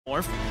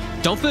Morph.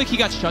 Don't feel like he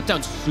got shut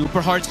down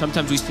super hard.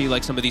 Sometimes we see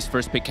like some of these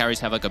first pick carries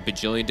have like a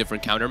bajillion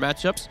different counter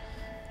matchups.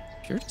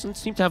 Pure doesn't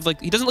seem to have like,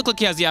 he doesn't look like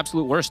he has the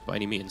absolute worst by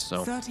any means.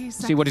 So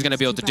see what he's going to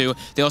be able to do.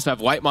 They also have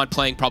Whitemon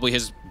playing probably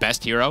his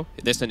best hero.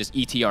 This and his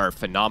ET are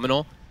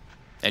phenomenal.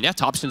 And yeah,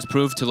 Topson's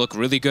proved to look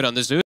really good on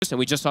the Zeus, and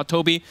we just saw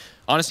Toby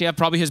honestly have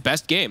probably his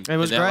best game. It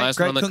was great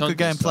Kunkka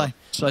gameplay.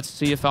 So let's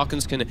see if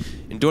Falcons can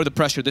endure the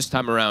pressure this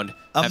time around,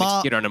 having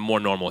Skeeter on a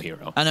more normal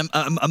hero. And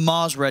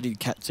Amar's ready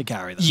to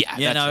carry them. Yeah,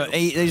 you know,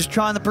 he was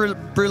trying the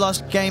Brew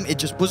last game. It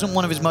just wasn't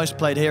one of his most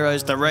played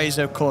heroes. The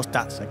Razor, of course,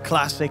 that's a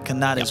classic,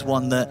 and that is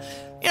one that,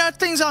 you know,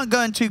 things aren't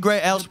going too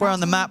great elsewhere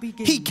on the map.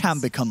 He can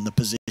become the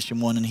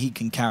position one, and he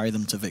can carry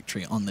them to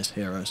victory on this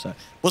hero. So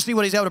we'll see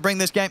what he's able to bring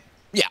this game.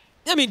 Yeah.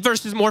 I mean,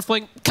 versus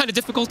Morphling, kind of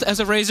difficult as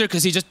a Razor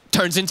because he just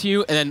turns into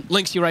you and then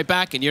links you right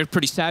back, and you're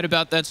pretty sad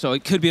about that, so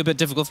it could be a bit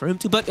difficult for him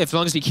too. But as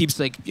long as he keeps,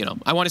 like, you know,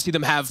 I want to see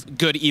them have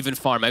good, even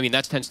farm. I mean,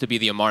 that tends to be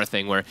the Amar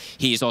thing where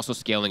he's also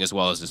scaling as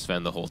well as his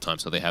Sven the whole time,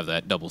 so they have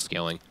that double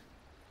scaling.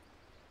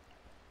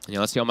 And yeah,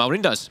 let's see how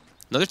Malrin does.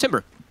 Another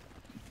Timber.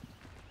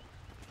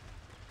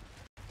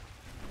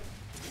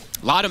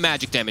 A lot of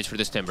magic damage for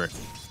this Timber.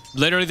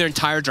 Literally their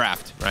entire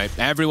draft, right?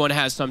 Everyone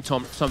has some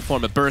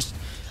form of burst.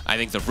 I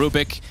think the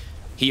Rubik,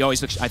 he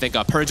always looks, I think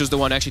Purge was the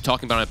one actually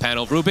talking about on a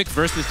panel. Rubik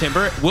versus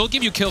Timber will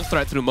give you kill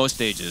threat through most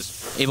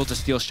stages. Able to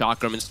steal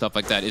Chakram and stuff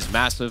like that is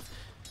massive.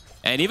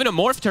 And even a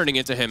Morph turning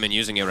into him and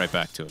using it right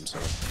back to him. So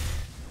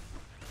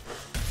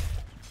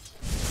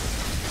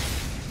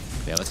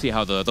yeah, let's see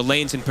how the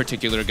lanes in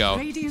particular go.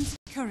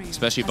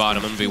 Especially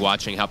bottom. I'm going to be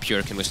watching how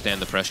Pure can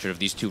withstand the pressure of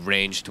these two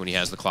ranged when he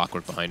has the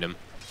Clockwork behind him.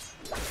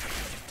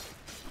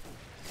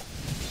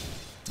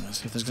 Let's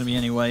see if there's going to be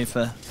any way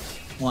for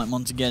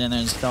Whitemon to get in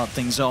there and start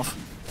things off.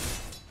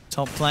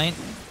 Top lane.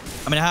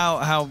 I mean,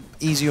 how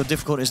easy or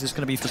difficult is this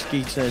going to be for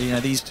Skeeter? You know,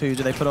 these two,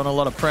 do they put on a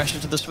lot of pressure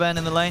to the Sven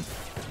in the lane?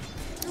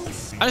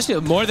 Honestly,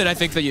 more than I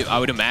think that I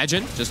would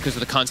imagine, just because of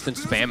the constant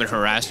spam and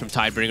harass from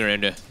Tidebringer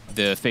into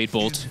the Fade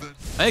Bolt.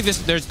 I think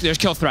there's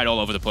kill threat all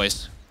over the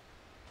place.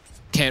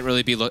 Can't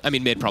really be I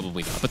mean, mid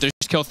probably not, but there's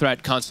kill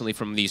threat constantly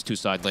from these two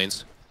side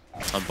lanes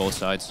on both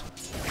sides.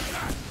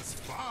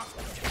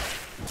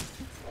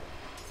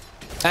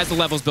 As the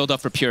levels build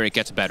up for Pure, it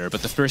gets better,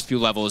 but the first few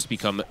levels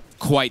become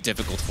quite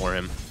difficult for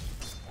him.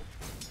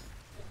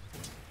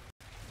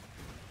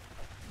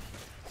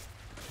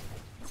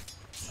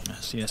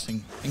 CS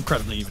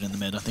incredibly even in the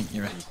mid, I think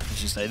you're,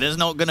 as you say. There's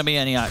not going to be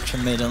any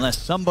action mid unless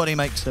somebody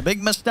makes a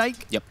big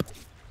mistake. Yep.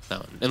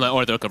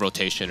 Or like a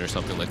rotation or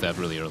something like that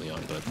really early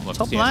on. But we'll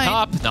top lane.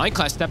 Top. 9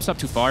 class steps up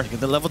too far. They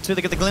get the level 2,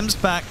 they get the glimpse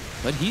back.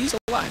 But he's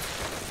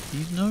alive.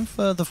 He's no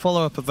further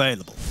follow-up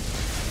available.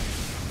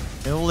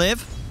 He'll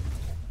live.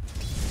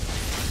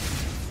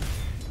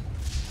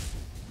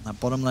 That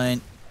bottom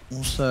lane,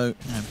 also,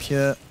 you know,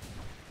 Pure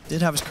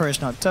did have his courier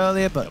sniped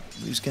earlier, but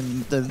he's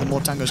getting the more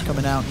tangos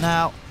coming out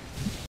now.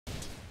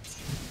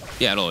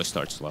 Yeah, it always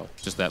starts slow.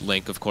 Just that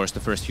link, of course,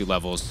 the first few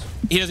levels.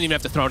 He doesn't even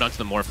have to throw it onto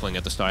the Morphling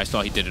at the start. I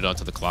saw he did it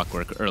onto the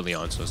Clockwork early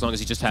on, so as long as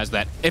he just has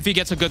that. If he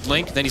gets a good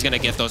link, then he's going to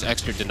get those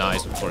extra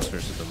denies, of course,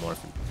 versus the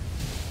Morphling.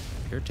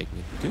 Pure taking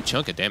a good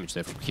chunk of damage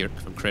there from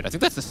Crit. I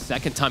think that's the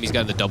second time he's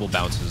gotten the double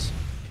bounces.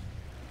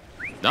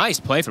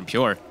 Nice play from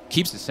Pure.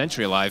 Keeps the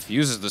Sentry alive.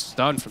 Uses the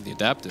stun from the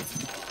adaptive.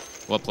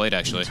 Well played,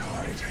 actually.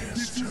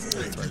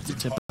 Throws the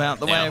tip out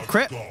the way of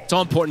Crit. It's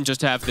all important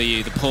just to have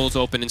the pulls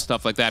open and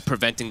stuff like that,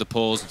 preventing the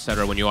pulls,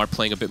 etc. when you are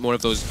playing a bit more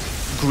of those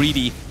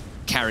greedy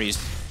carries.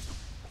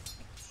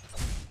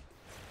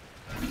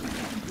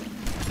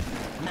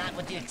 Not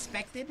what you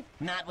expected.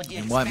 Not what you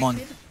and expected.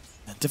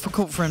 Whitemon,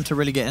 difficult for him to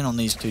really get in on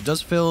these two.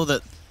 Does feel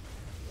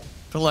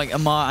like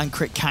Amar and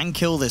Crit can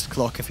kill this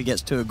clock if he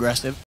gets too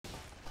aggressive.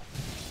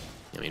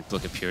 I mean,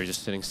 look at Pure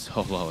just sitting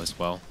so low as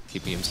well,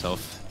 keeping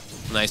himself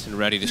nice and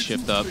ready to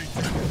shift up.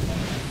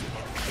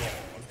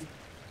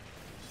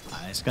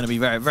 It's going to be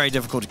very, very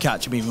difficult to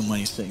catch him even when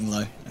he's sitting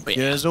low.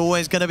 Pure's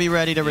always going to be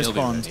ready to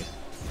respond. Ready.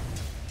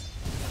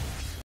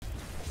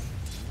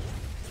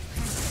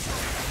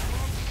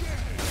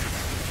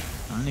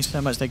 Only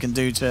so much they can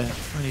do to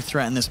really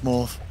threaten this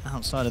morph.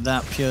 Outside of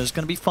that, Pure's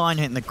going to be fine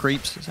hitting the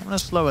creeps. He's having a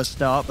slower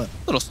start, but...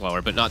 A little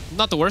slower, but not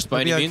the worst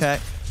by any means.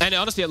 And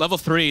honestly, at level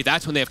 3,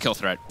 that's when they have kill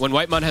threat. When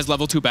Whitemon has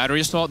level 2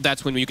 battery assault,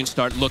 that's when you can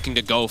start looking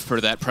to go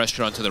for that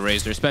pressure onto the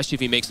Razor, especially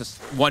if he makes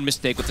one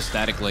mistake with the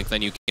static link,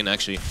 then you can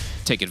actually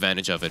take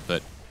advantage of it,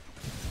 but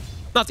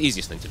not the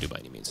easiest thing to do by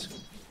any means.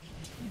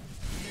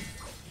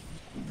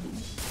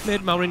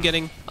 Mid, Malrin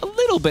getting a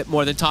little bit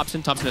more than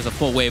Topson. Topson has a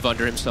full wave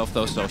under himself,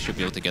 though, so should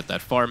be able to get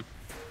that farm.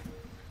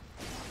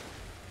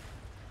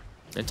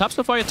 And top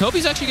so far, yeah,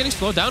 Toby's actually getting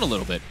slowed down a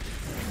little bit.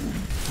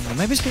 Well,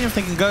 maybe see if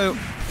they can go.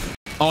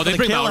 Oh, they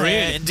bring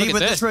Malrin. Indeed,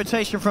 with this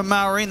rotation from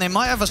Malrin, they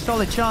might have a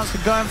solid chance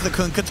of going for the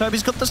Kunkka.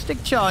 Toby's got the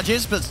stick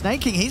charges, but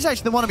Snaking, he's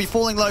actually the one to be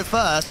falling low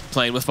first.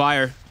 Playing with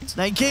fire.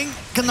 Snaking,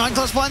 can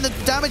 9+ find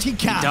the damage? He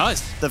can. He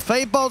does. The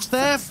Fade Bolt's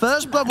there.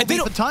 First blood will be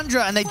for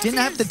Tundra, and they didn't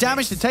have the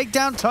damage to take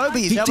down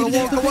Toby. He's able to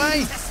walk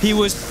away. He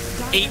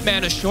was 8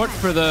 mana short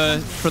for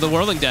the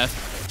Whirling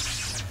Death.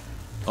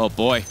 Oh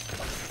boy.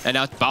 And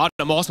now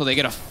bottom also, they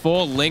get a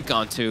full link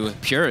onto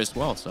Pure as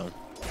well, so...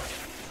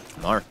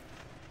 Mar,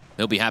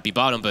 he'll be happy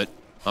bottom, but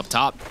up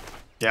top,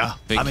 yeah,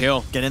 big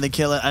kill. Getting the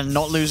kill and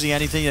not losing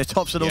anything.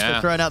 Thompson also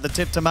throwing out the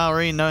tip to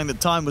Malrine, knowing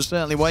that time was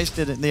certainly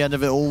wasted at the end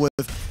of it all,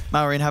 with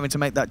Malrine having to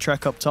make that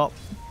trek up top.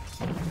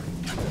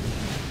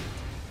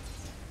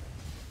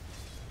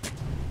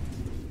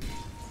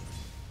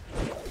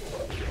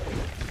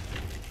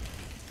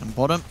 And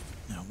bottom,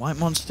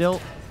 Whitemon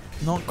still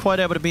not quite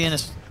able to be in a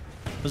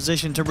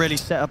position to really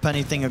set up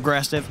anything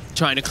aggressive.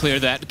 Trying to clear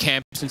that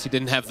camp since he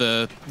didn't have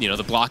the,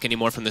 the block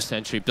anymore from the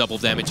sentry. Double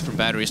damage from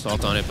battery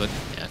assault on it, but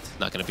yeah, it's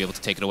not going to be able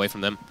to take it away from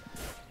them.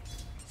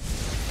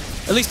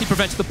 At least he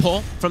prevents the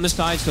pull from the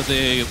side, so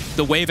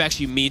the wave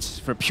actually meets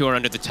for Pure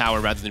under the tower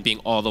rather than being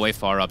all the way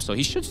far up. So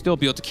he should still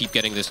be able to keep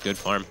getting this good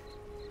farm.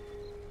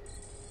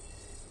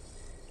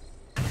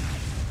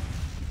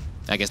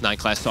 I guess 9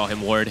 class saw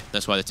him ward.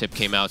 That's why the tip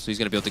came out, so he's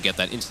going to be able to get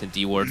that instant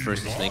D ward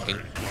versus snaking.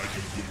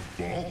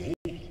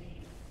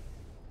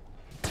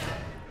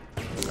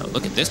 Oh,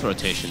 look at this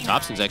rotation.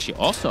 Thompson's actually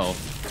also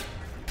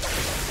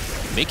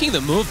making the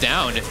move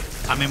down.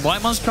 I mean,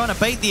 Whitemon's trying to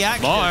bait the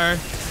action. Mar.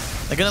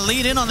 They're going to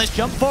lead in on this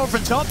jump forward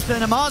from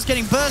Thompson. Amar's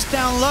getting burst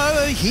down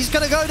low. He's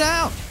going to go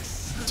down.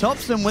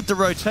 Thompson with the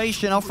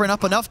rotation, offering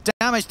up enough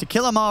damage to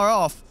kill Amar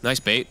off. Nice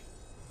bait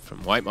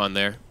from Whitemon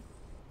there.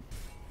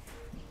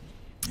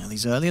 Yeah,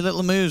 these early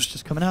little moves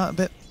just coming out a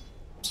bit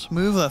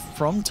smoother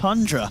from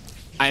Tundra.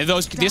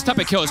 This type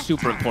of kill is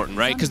super important,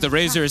 right? Because the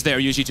Razor is there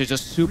usually to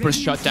just super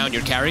shut down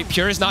your carry.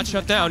 Pure is not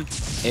shut down.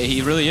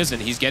 He really isn't.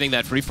 He's getting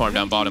that free farm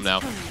down bottom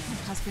now.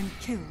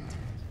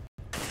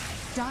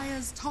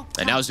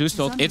 And now Zeus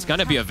ult, it's going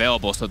to be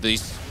available, so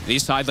these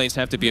side lanes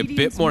have to be a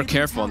bit more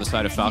careful on the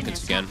side of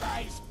Falcons again.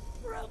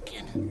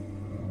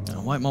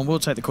 Whitemon will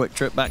take the quick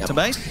trip back to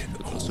base.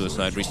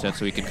 Suicide reset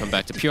so he can come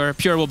back to Pure.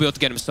 Pure will be able to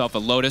get himself a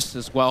Lotus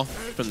as well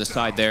from the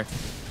side there.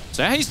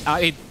 So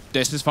yeah,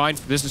 this is fine.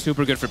 This is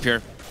super good for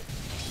Pure.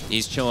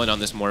 He's chilling on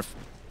this morph.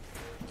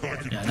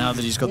 Yeah, now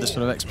that he's got this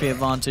sort of XP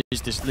advantage,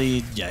 this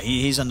lead, yeah,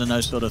 he's under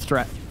no sort of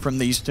threat from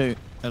these two.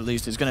 At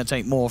least it's going to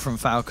take more from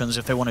Falcons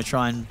if they want to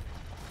try and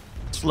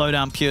slow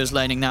down Pure's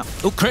laning now.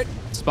 Oh, crit!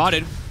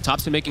 Spotted.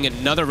 Thompson making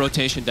another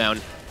rotation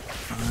down.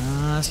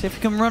 See if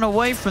he can run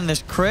away from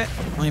this crit.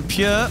 I mean,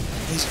 Pure,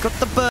 he's got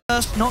the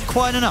burst, not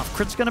quite enough.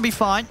 Crit's going to be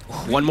fine.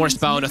 One more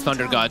spell and a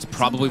Thunder Gods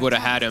probably would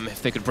have had him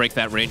if they could break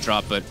that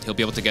raindrop, but he'll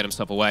be able to get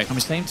himself away. At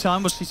the same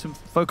time, we'll see some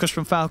focus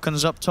from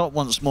Falcons up top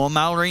once more.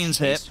 Malrine's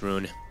hit.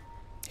 Rune.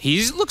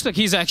 He looks like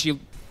he's actually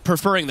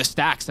preferring the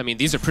stacks. I mean,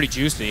 these are pretty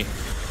juicy.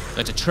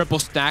 That's a triple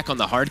stack on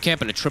the hard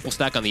camp and a triple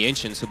stack on the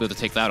Ancients. He'll be able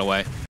to take that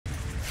away.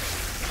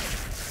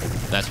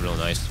 That's real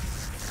nice.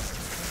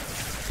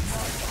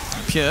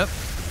 Pure.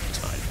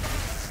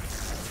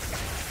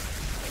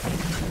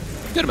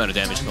 Good amount of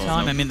damage.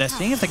 I mean, they're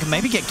seeing if they can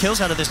maybe get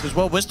kills out of this as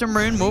well. Wisdom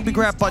Rune will be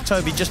grabbed by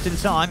Toby just in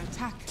time.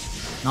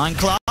 9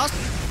 class.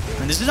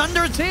 And this is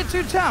under a tier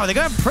 2 tower. They're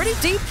going pretty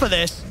deep for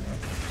this.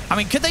 I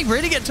mean, could they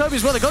really get Toby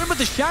as well? They got him with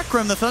the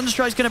Chakram. The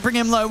Thunderstrike's going to bring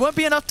him low. Won't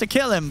be enough to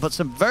kill him, but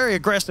some very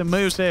aggressive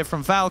moves here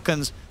from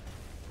Falcons.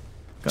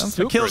 Going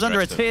for kills under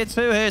a tier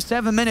 2 here.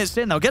 7 minutes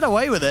in. They'll get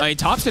away with it. I mean,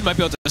 Thompson might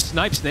be able to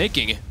snipe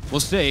snaking.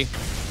 We'll see.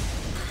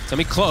 Let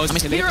me close. I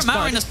mean, Spear and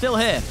Malrine are still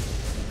here.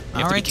 You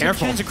have to be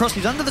careful. Across.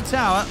 He's under the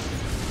tower.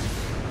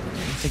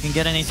 If they can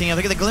get anything, I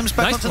think the glimpse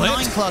back onto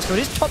 9 class. So it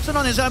is Thompson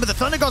on his own, but the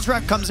Thunder God's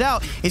wrap comes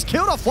out. He's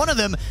killed off one of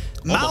them.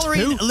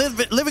 Malrine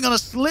living on a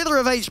slither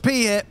of HP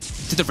here.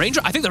 Did the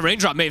raindrop? I think the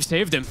raindrop may have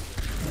saved him.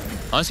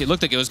 Honestly, it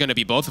looked like it was going to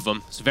be both of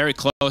them. It's very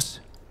close.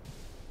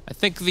 I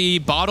think the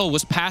bottle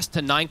was passed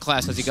to 9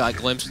 class as he got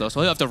glimpsed, though,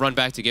 so he'll have to run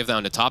back to give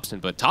down to Thompson.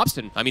 But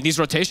Thompson, I mean, these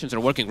rotations are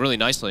working really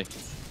nicely.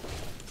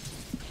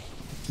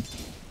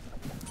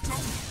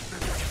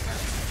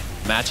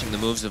 Matching the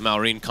moves of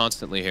Malrine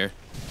constantly here.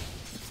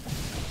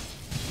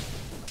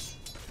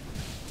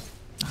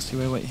 I see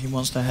where he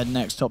wants to head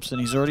next, Thompson.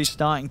 He's already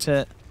starting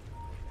to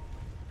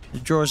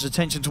draw his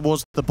attention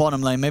towards the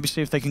bottom lane. Maybe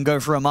see if they can go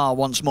for Amar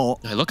once more.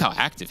 Hey, look how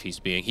active he's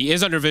being. He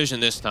is under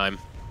vision this time.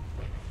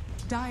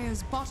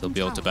 He'll be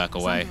able to back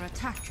away.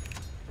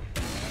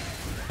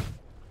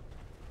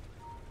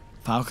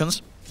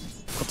 Falcons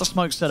got the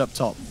smoke set up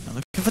top. They're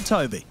looking for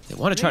Toby. They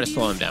want to try to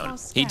slow him down.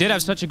 He did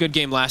have such a good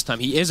game last time.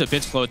 He is a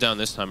bit slowed down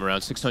this time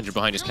around, 600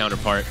 behind his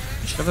counterpart.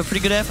 He should have a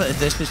pretty good effort at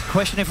this. It's a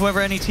question if whether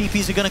any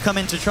TPs are going to come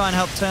in to try and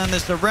help turn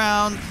this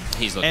around.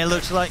 It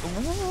looks like...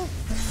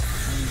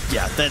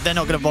 Yeah, they're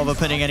not going to bother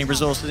putting any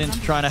resources into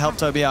trying to help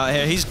Toby out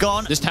here. He's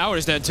gone. This tower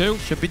is dead too.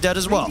 Should be dead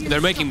as well.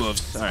 They're making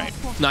moves. All right.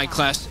 9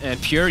 class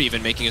and Pure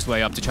even making his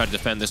way up to try to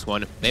defend this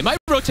one. They might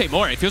rotate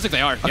more. It feels like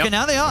they are. Okay,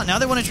 now they are. Now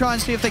they want to try and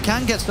see if they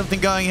can get something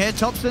going here.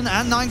 Thompson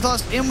and 9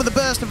 class in with a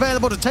burst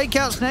available to take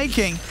out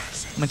Snaking.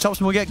 I mean,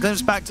 Thompson will get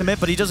glimpsed back to mid,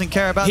 but he doesn't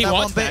care about that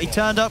one bit. He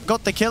turned up,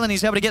 got the kill, and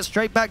he's able to get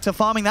straight back to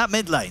farming that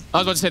mid lane. I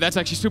was about to say, that's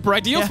actually super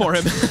ideal for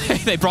him.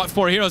 They brought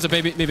 4 heroes,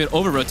 maybe an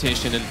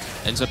over-rotation, and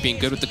ends up being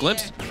good with the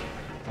glimpse.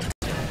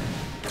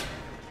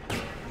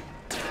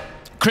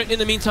 Crit in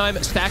the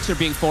meantime, stacks are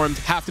being formed,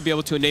 have to be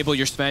able to enable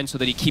your Sven so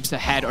that he keeps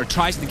ahead or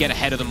tries to get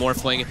ahead of the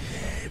Morphling.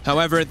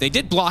 However, they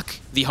did block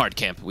the hard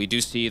camp. We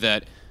do see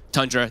that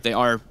Tundra, they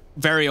are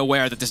very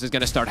aware that this is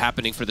going to start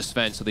happening for the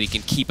Sven so that he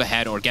can keep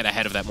ahead or get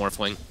ahead of that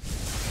Morphling.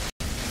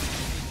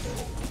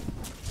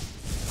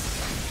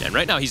 And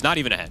right now, he's not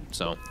even ahead,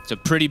 so it's a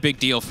pretty big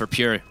deal for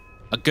Pure.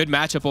 A good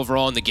matchup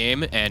overall in the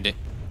game, and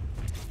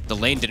the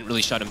lane didn't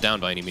really shut him down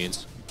by any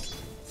means.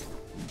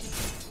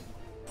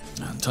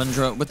 And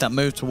Tundra, with that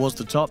move towards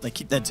the top, they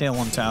keep their tier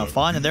 1 tower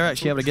fine, and they're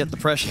actually able to get the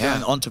pressure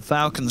going onto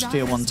Falcons'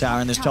 tier 1 tower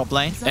in this top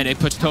lane. And it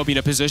puts Toby in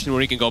a position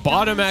where he can go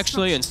bottom,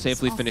 actually, and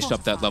safely finish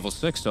up that level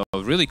 6. So a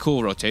really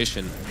cool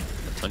rotation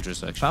that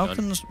Tundra's actually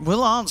Falcons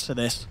will answer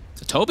this.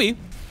 So Toby,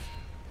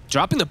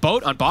 dropping the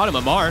boat on bottom,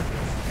 Amar.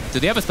 Do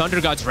they have a Thunder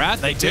God's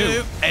Wrath? They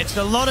do. It's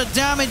a lot of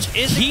damage.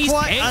 Isn't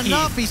quite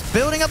enough. He's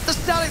building up the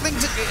static thing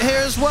here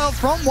as well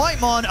from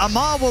Whitemon.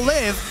 Amar will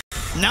live.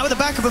 Now with the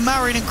backup of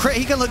Marine and Crit,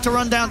 he can look to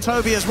run down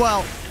Toby as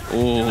well.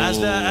 Ooh. As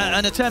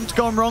an attempt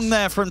gone wrong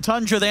there from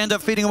Tundra, they end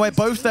up feeding away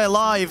both their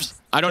lives.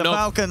 I don't know.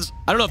 Falcons.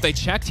 I don't know if they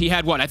checked. He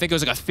had what? I think it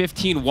was like a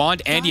 15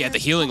 wand, and he had the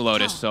Healing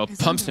Lotus, so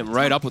pumps him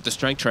right up with the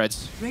Strength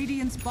Treads.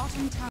 Radiant's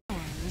bottom tower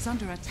is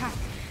under attack.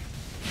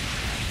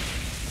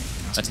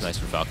 That's nice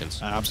for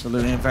Falcons.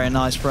 Absolutely, and very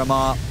nice for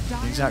Amar.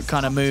 The exact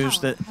kind of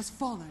moves that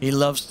he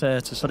loves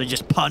to sort of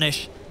just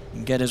punish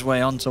and get his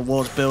way on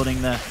towards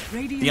building the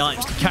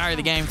items to carry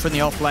the game from the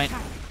offlane.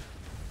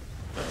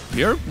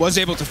 Pure was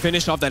able to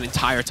finish off that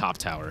entire top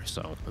tower,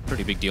 so a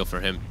pretty big deal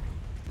for him.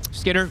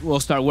 Skitter will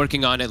start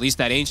working on at least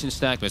that Ancient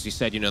stack, but as you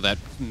said, you know, that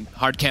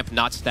hard camp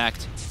not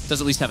stacked.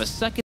 Does at least have a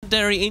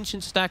secondary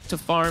Ancient stack to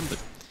farm,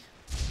 but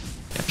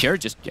yeah, Pure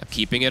just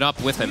keeping it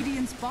up with him.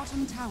 Radiant's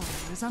bottom tower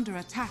is under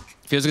attack.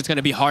 Feels like it's going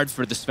to be hard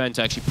for the Sven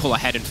to actually pull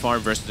ahead and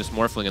farm versus this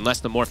Morphling, unless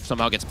the Morph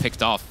somehow gets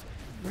picked off,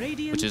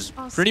 which is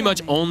pretty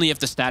much only if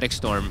the Static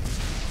Storm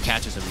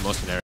catches him in most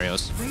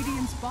scenarios.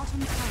 Radiant's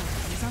bottom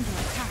tower is under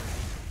attack.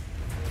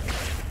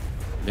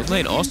 Mid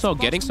lane also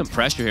getting some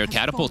pressure here.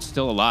 Catapult's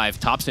still alive.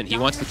 Topson, he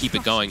wants to keep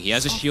it going. He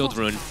has a shield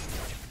rune.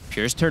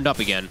 Pure's turned up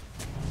again.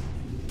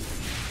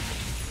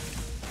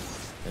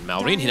 And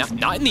Malrine,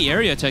 not in the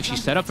area to actually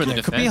set up for the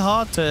defense. It could be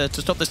hard to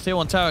stop this tier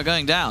 1 tower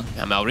going down.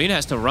 Yeah, Malrine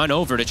has to run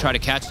over to try to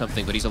catch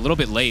something, but he's a little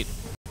bit late.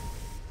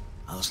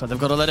 Looks like they've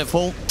got to let it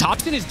fall.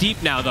 Topson is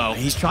deep now, though.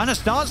 He's trying to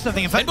start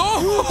something. In fact,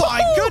 oh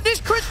my goodness,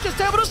 Chris just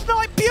able to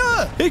snipe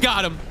Pure. He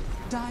got him.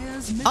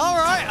 All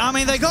right, I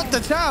mean, they got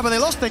the tower, but they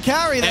lost the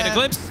carry there. And a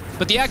glimpse,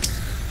 but the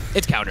X,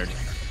 it's countered.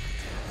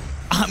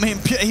 I mean,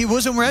 he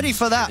wasn't ready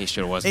for that. He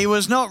sure wasn't. He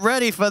was not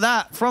ready for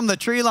that. From the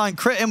tree line,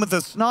 Crit him with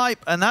the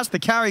snipe, and that's the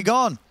carry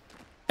gone.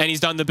 And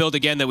he's done the build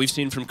again that we've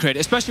seen from Crit.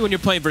 Especially when you're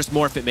playing versus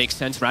Morph, it makes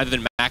sense. Rather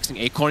than maxing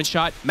Acorn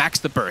Shot, max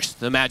the burst,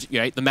 the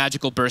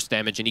magical burst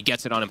damage, and he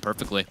gets it on him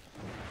perfectly.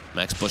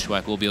 Max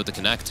Bushwhack will be able to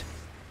connect.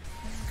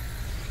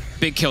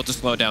 Big kill to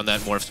slow down that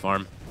Morph's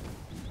farm.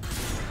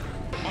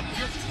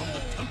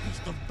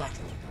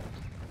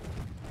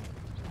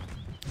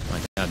 My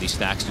God, these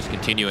stacks just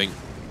continuing.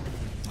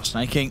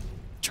 Snaking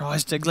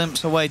tries to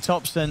glimpse away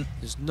Topson.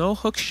 There's no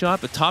hook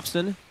shot, but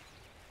Topson,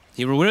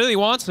 he really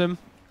wants him,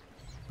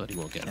 but he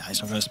won't get him. Yeah,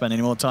 he's not going to spend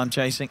any more time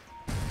chasing.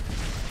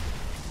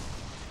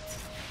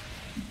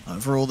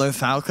 Overall, though,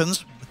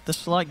 Falcons with the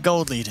slight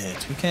gold lead here.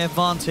 2k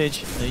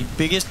advantage. The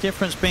biggest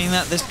difference being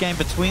that this game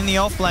between the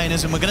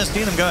offlaners, and we're going to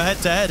see them go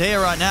head-to-head here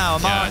right now.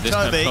 Amar and this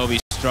Toby. time Toby's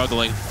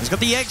struggling. He's got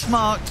the X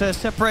mark to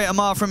separate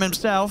Amar from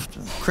himself.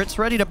 Crit's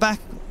ready to back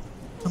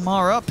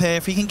Amar up here.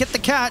 If he can get the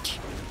catch,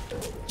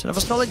 should have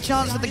a solid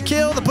chance at the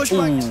kill. The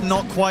pushback's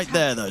not quite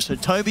there, though, so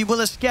Toby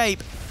will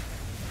escape.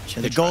 So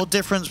the goal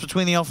difference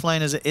between the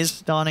offlaners is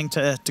starting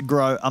to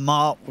grow.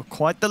 Amar with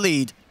quite the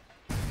lead.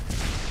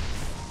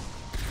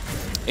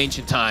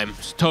 Ancient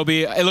times.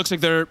 Toby, it looks like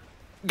they're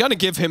going to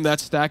give him that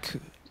stack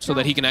so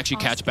that he can actually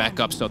catch back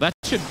up. So that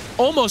should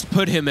almost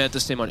put him at the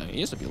same one.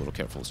 He has to be a little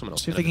careful. Someone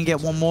else. See if they can get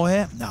one more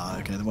here. No,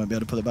 okay, they won't be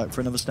able to put it back for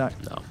another stack.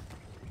 No.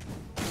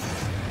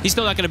 He's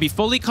still not going to be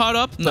fully caught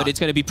up, but it's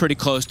going to be pretty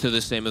close to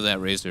the same of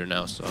that Razor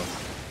now. So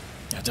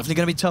yeah, definitely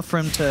going to be tough for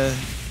him to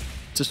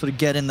sort of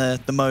get in the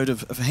mode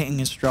of hitting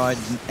his stride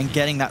and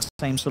getting that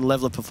same sort of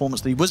level of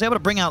performance that he was able to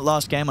bring out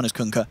last game on his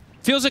Kunkka.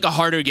 Feels like a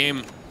harder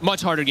game,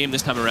 much harder game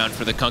this time around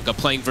for the Kunkka,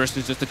 playing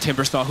versus just the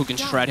Timbersaw who can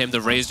shred him. The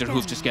Razor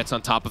who just gets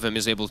on top of him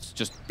is able to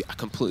just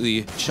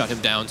completely shut him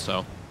down.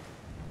 So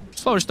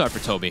slower start for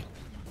Toby.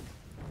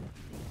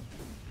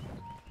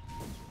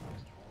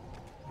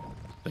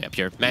 But yeah,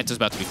 Pure. Manta's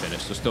about to be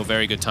finished, so still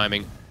very good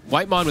timing.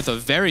 Whitemon with a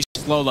very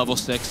slow level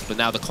 6, but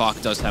now the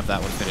clock does have that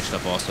one finished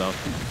up also.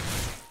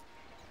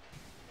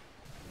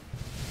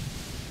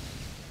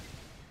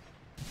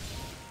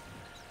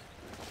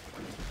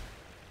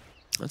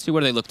 Let's see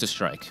where they look to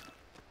strike.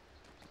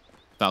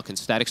 Falcon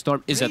Static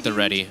Storm is at the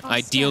ready.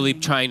 Ideally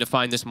trying to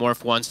find this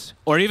Morph once,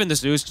 or even the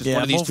Zeus, just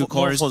one of these two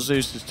cores. Morph or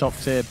Zeus is top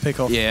tier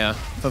pick-off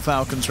for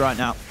Falcons right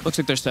now. Looks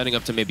like they're setting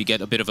up to maybe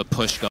get a bit of a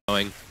push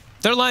going.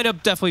 Their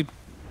lineup definitely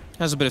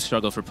has a bit of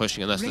struggle for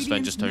pushing unless the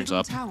Sven just turns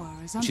up.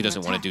 She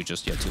doesn't want to do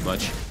just yet too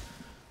much.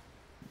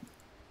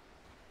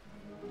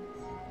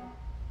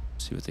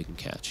 See what they can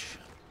catch.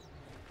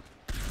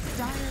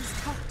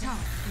 Dire's top tower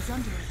is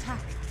under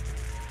attack.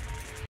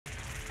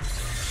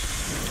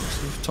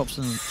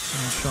 Thompson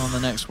on the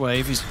next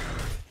wave.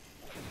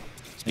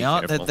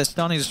 They're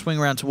starting to swing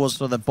around towards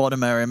the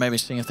bottom area, maybe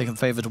seeing if they can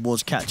favor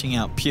towards catching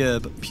out Pure,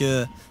 but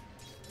Pure,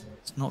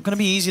 it's not going to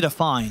be easy to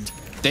find.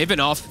 They've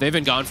been off. They've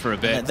been gone for a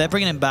bit. They're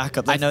bringing him back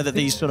up. They know that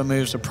these sort of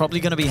moves are probably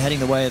going to be heading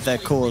the way of their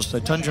cause, so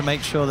Tundra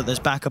makes sure that there's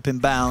backup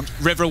inbound.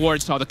 River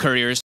Ward saw the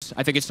couriers.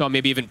 I think it saw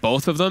maybe even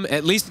both of them.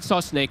 At least it saw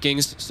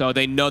Snakings, so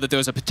they know that there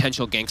was a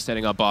potential gank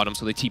setting up bottom,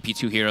 so they TP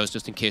 2 heroes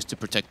just in case to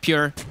protect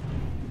Pure.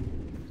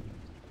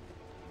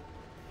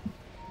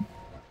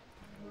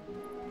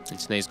 And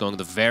Snake's going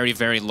the very,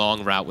 very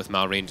long route with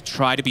Malrine to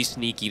try to be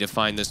sneaky to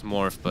find this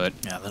morph, but...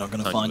 yeah, they're not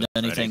going to find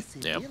anything.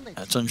 Yeah.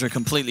 Tundra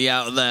completely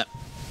out of there.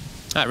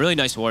 Really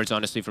nice wards,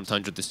 honestly, from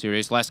Tundra this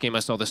series. Last game I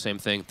saw the same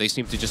thing. They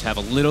seem to just have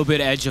a little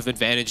bit edge of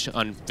advantage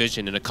on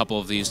vision in a couple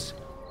of these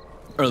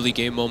early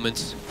game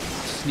moments.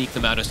 Sneak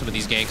them out of some of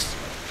these ganks.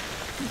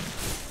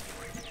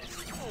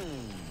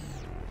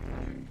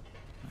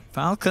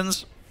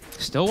 Falcons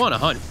still want to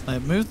hunt.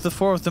 They've moved the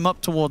 4 of them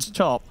up towards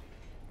top.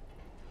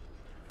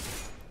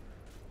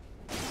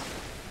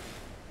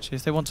 See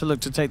if they want to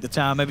look to take the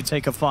tower, maybe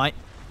take a fight.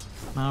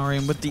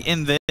 Malrine with the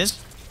invis.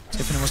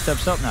 Tiffany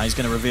steps up. Now he's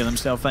going to reveal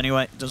himself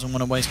anyway. Doesn't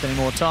want to waste any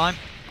more time.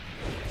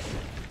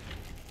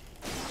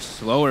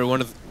 Slower,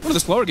 one of the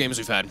slower games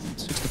we've had.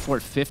 6-4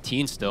 at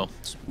 15 still.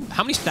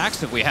 How many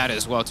stacks have we had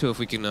as well, too, if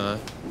we can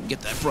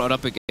get that brought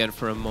up again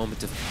for a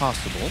moment if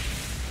possible?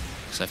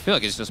 Because I feel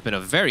like it's just been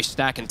a very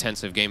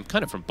stack-intensive game,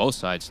 kind of from both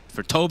sides.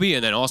 For Toby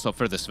and then also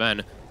for the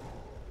Sven.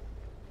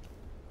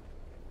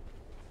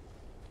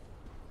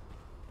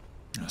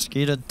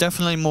 Skeeter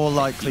definitely more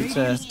likely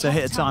to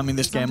hit a timing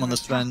this game on the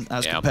Sven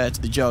as compared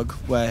to the Jug,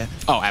 where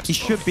he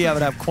should be able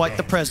to have quite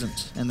the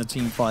presence in the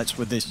team fights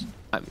with this.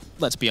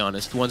 Let's be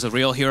honest, one's a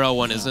real hero,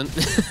 one isn't.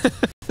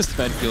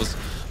 Sven feels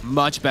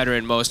much better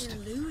in most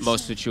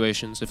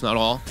situations, if not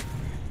all.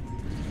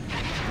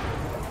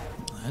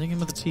 Heading in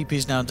with the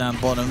TPs now down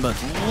bottom, but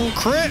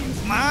crit!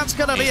 That's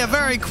going to be a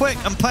very quick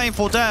and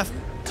painful death.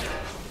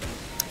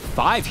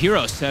 5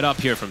 heroes set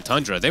up here from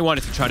Tundra. They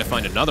wanted to try to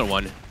find another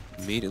one.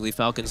 Immediately,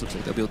 Falcons looks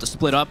like they'll be able to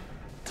split up.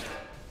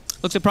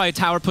 Looks like probably a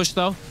tower push,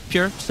 though.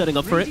 Pure, setting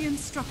up for it. Radiant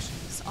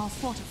structures are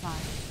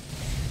fortified.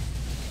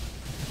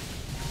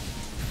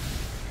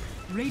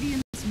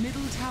 Radiant's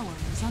middle tower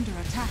is under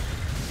attack.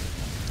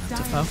 The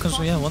Falcons,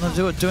 want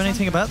to do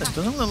anything about this.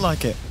 Doesn't look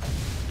like it.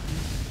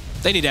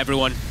 They need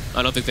everyone.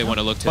 I don't think they want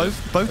to look to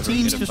both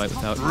teams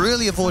just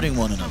really avoiding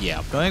one another.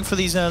 Yeah, going for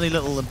these early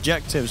little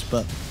objectives,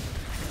 but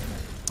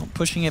not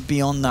pushing it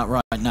beyond that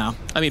right now.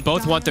 I mean,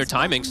 both want their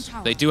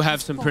timings. They do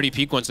have some pretty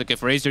peak ones. Like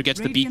if Razor gets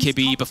the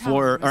BKB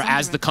before or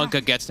as the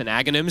Kunkka gets an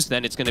Aghanims,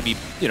 then it's going to be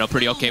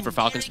pretty okay for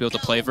Falcons to be able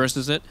to play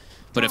versus it.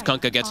 But if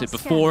Kunkka gets it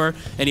before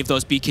any of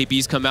those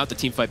BKBs come out, the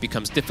team fight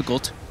becomes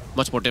difficult.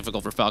 Much more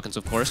difficult for Falcons,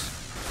 of course.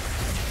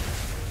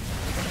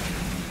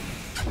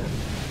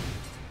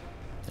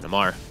 And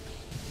Amar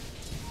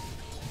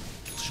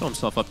show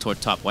himself up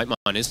toward top.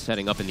 Whitemon is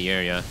setting up in the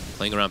area,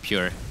 playing around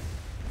Pure.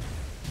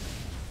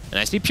 And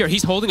I see Pure,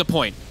 he's holding a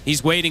point.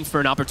 He's waiting for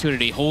an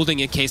opportunity, holding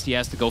in case he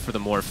has to go for the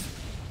morph.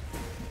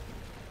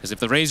 Because if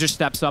the Razor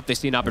steps up, they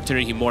see an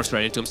opportunity, he morphs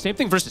right into him. Same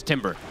thing versus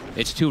Timber.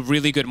 It's 2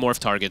 really good morph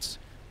targets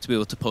to be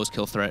able to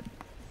post-kill threat.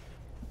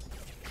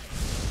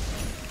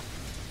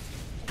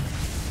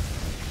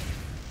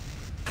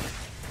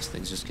 These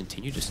things just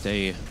continue to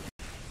stay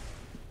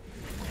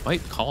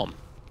quite calm.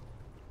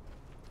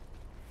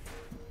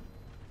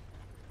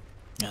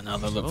 Yeah, now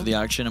they'll look for the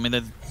action. I mean,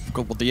 they've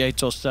got the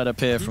Atos setup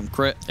here from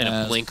Crit. And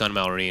a blink on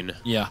Malrine.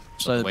 Yeah.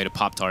 So way to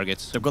pop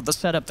targets. They've got the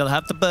setup. They'll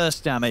have the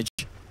burst damage.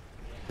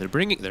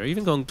 They're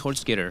even going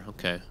towards Skitter.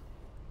 Okay.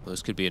 Well,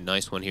 this could be a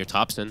nice one here.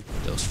 Thompson.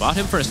 They'll spot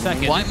him for a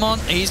second. Whitemon,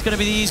 he's going to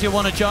be the easier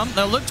one to jump.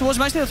 They'll look towards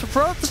him. Actually, they'll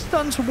throw up the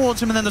stun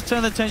towards him, and then they'll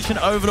turn their attention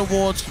over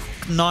towards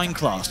 9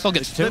 class. They'll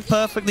get they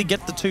perfectly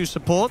get the 2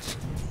 supports.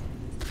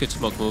 Good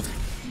smoke move.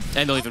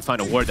 And they'll even find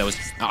a ward that was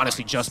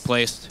honestly just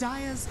placed.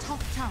 Dire's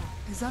top tower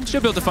is under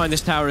Should be able to find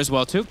this tower as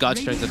well, too. God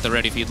strength at the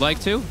ready if he'd like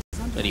to.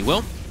 And he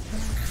will.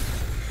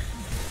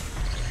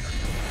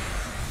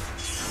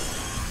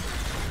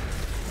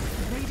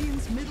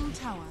 Radiant's middle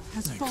tower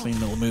has fallen. Clean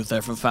little move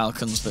there from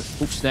Falcons.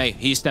 Oops, nay,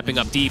 he's stepping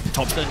up deep.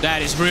 Thompson.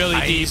 That is really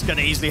deep. He's going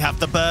to easily have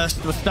the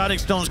burst. The Static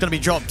Storm's going to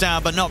be dropped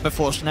down, but not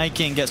before Snake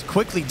King gets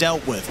quickly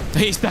dealt with.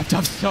 He stepped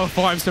up so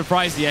far. I'm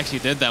surprised he actually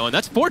did that one.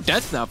 That's 4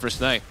 deaths now for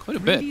Snake. Quite a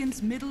bit.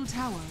 Radiant's middle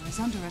tower is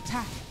under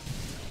attack.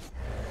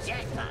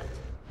 Jackpot.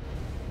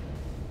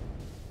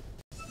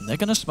 They're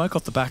going to smoke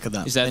off the back of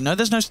that. They know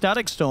there's no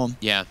Static Storm.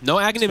 Yeah, no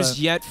Aghanims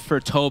yet for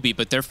Toby,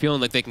 but they're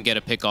feeling like they can get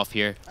a pick off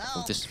here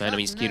with this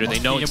Phantom Skeeter. They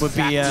know it would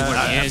be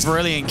a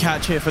brilliant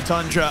catch here for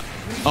Tundra.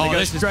 Oh,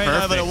 this is straight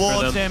over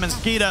towards him, and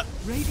Skeeter,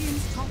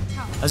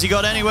 has he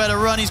got anywhere to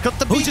run? He's got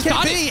the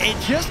BKB.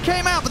 It just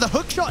came out, but the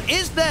hook shot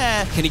is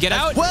there. Can he get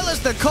out? As well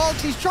as the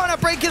cogs. He's trying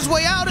to break his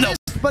way out of this,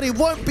 but he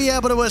won't be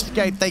able to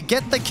escape. They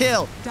get the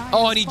kill.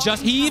 Oh, and he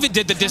even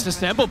did the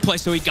disassemble play,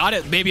 so he got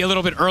it maybe a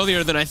little bit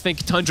earlier than I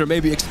think Tundra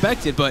maybe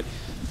expected, but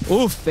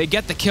oof, they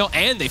get the kill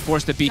and they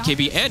force the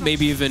BKB and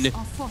maybe even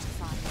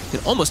Can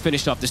almost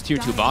finish off this tier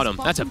 2 bottom.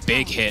 That's a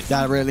big hit.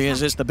 That really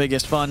is. It's the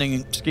biggest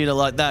finding Skeeter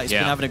like that. He's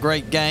been having a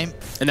great game.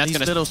 And that's these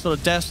gonna little sort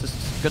of deaths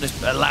is going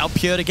to allow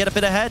Pure to get a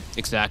bit ahead.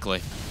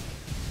 Exactly.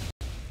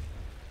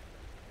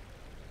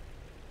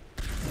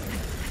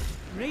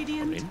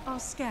 Radiant are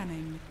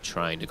scanning.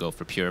 Trying to go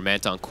for Pure.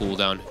 Manta on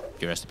cooldown.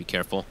 Pure has to be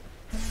careful.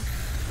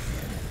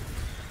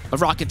 A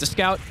rocket to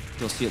scout.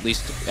 You'll see at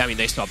least, I mean,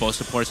 they saw both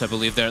supports, I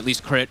believe. They're at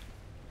least crit.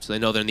 So they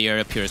know they're in the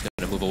area. Pure is going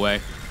to move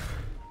away.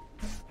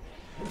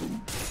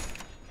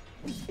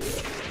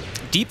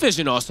 Deep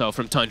vision also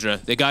from Tundra.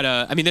 They got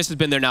a, I mean, this has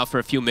been there now for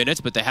a few minutes,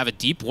 but they have a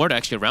deep ward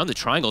actually around the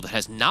triangle that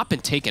has not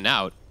been taken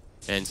out.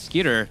 And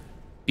Skeeter,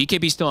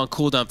 BKB still on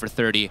cooldown for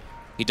 30.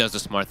 He does the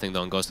smart thing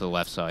though and goes to the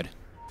left side.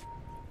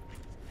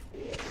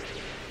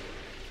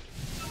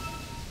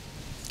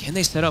 Can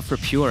they set up for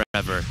Pure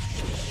ever?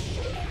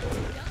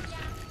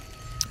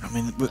 I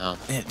mean, no.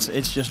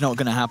 it's just not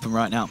going to happen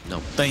right now.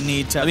 No. They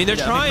need to. I mean, they're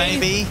trying.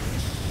 Maybe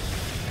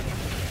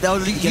they'll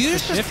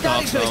use the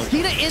static, so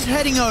Skeeter is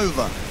heading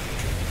over.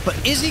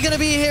 But is he going to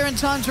be here in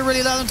time to really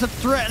allow them to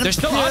threaten? They're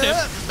still on him.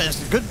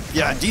 There's a good,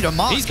 yeah, indeed,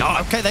 Amar. He's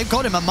gone. Okay, they've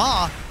got him,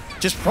 Amar.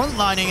 Just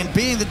frontlining and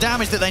being the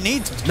damage that they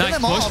need to kill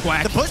him off.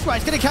 Bushwhack. The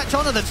Bushwhack's going to catch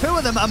on to the two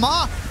of them.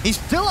 Amar, he's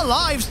still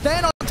alive,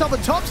 staying on top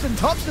of Thompson.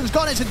 Thompson's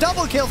gone. It's a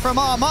double kill from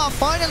Amar. Amar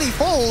finally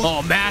falls.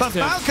 Oh, massive.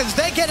 But Falcons,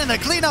 they're getting the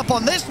cleanup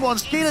on this one.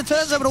 Skeeter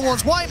turns over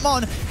towards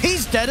Whitemon.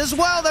 He's dead as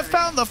well. They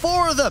found the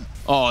four of them.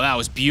 Oh, that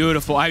was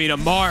beautiful. I mean,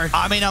 Amar.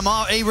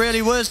 Amar, he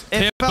really was.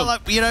 It felt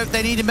like, you know,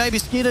 they needed maybe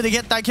Skeeter to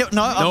get that kill.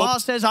 No, nope. Amar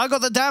says, I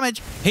got the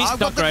damage. I've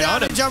got the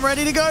damage. I'm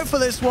ready to go for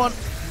this one.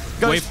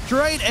 Goes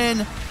straight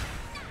in.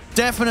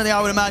 Definitely, I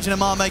would imagine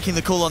Amar making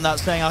the call on that,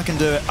 saying, I can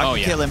do it. I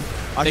can kill him.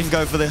 I can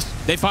go for this.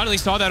 They finally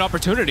saw that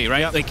opportunity, right?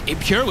 Yep. Like,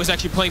 Pure was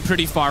actually playing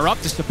pretty far up.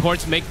 The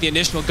supports make the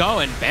initial go,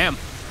 and bam.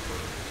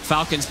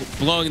 Falcons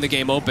blowing the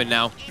game open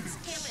now.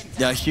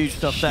 Yeah, huge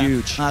stuff there.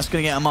 Huge. That's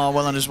going to get Amar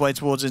well on his way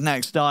towards his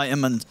next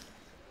item, and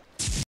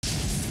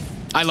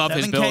I love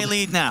his build. 7K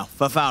lead now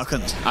for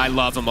Falcons. I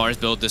love Amar's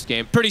build this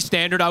game. Pretty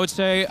standard, I would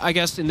say, I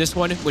guess, in this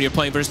one, when you're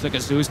playing versus like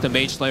a Zeus, the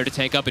Mage Slayer to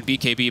tank up in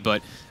BKB,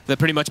 but the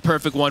pretty much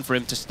perfect one for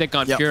him to stick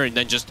on Pure and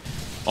then just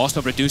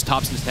also reduce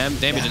Thompson's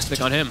damage and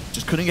stick on him.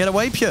 Just couldn't get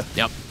away, Pure.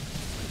 Yep.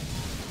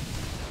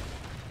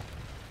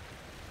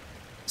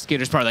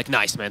 Skeeter's probably like,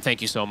 nice, man,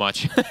 thank you so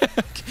much.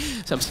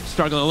 So I'm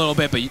struggling a little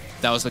bit, but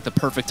that was like the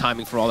perfect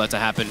timing for all that to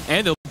happen.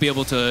 And they'll be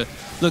able to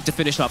look to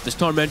finish off this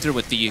Tormentor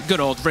with the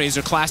good old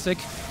Razor Classic.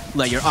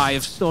 Let your Eye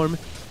of Storm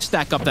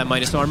stack up that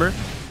minus armor.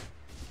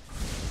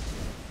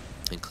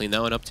 And clean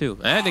that one up too.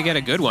 And they get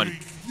a good one.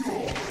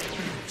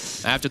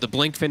 After the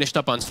blink finished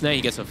up on Snay,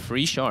 he gets a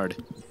free shard.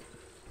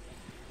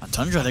 And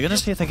Tundra, they're going to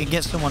see if they can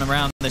get someone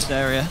around this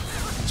area.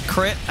 This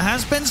crit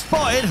has been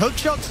spotted.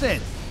 Hookshot's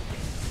in.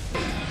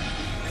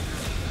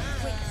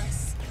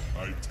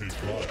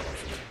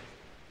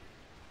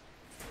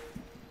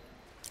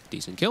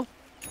 Decent kill.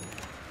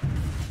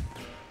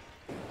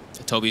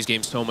 Toby's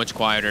game's so much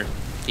quieter.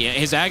 Yeah,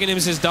 his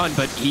Aghanims is done,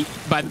 but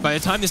by the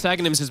time this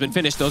Aghanims has been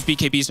finished, those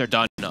BKBs are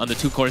done on the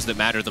two cores that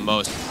matter the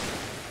most.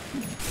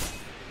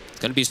 It's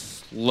going to be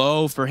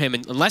slow for him,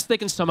 unless they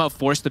can somehow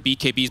force the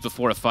BKBs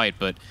before a fight,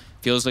 but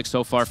feels like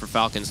so far for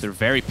Falcons, they're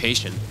very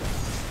patient.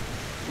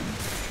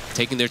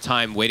 Taking their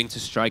time, waiting to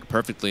strike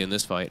perfectly in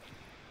this fight.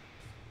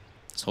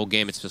 This whole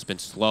game, it's just been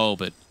slow,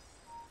 but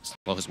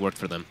slow has worked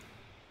for them.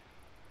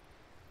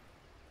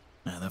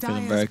 Yeah, they're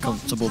feeling very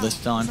comfortable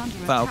this time,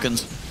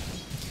 Falcons.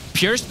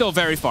 Pure's still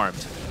very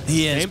farmed.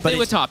 He is, Same but thing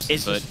with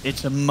Thompson,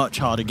 it's a much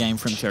harder game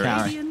for him to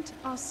carry. Radiant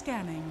are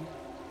scanning.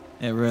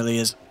 It really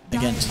is.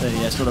 Against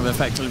sort of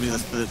effectively,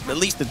 at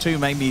least the two,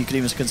 maybe you could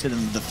even consider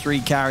them the three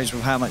carries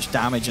with how much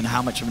damage and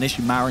how much of an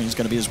issue Marion is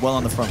going to be as well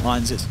on the front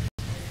lines. It's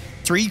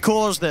three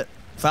cores that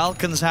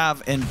Falcons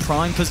have in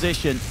prime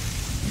position.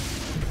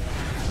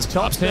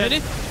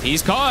 Thompson,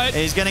 he's caught.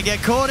 He's going to get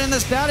caught in the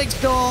Static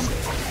Storm.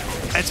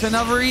 It's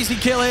another easy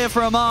kill here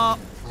for Amar.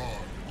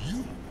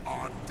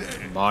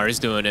 Amar is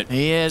doing it.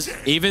 He is.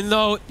 Even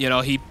though, you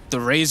know, the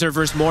Razor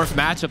versus Morph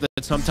matchup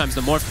that sometimes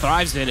the Morph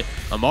thrives in,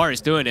 Amar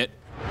is doing it.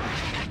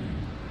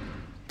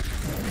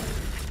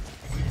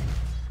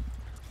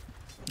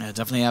 Yeah,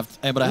 definitely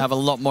able to have a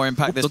lot more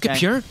impact this game. Look at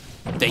Pure.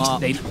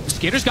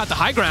 Skeeter's got the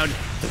high ground.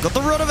 They've got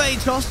the Rod of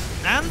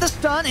Atos and the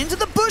stun into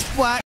the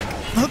Bushwhack.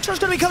 Hookshot's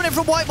going to be coming in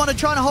from Whitemon and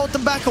trying to hold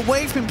them back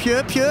away from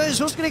Pure. Pure is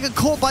also going to get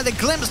caught by the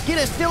glimpse.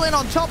 Skeeter's still in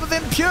on top of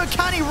him. Pure,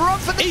 can he run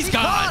for this? He's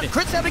gone.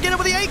 Crit's able to get him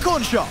with the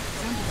Acorn shot.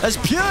 As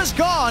Pure's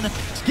gone,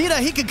 Skeeter,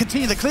 he can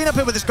continue the cleanup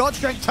here with his God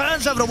Strength.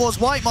 Turns over towards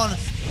Whitemon.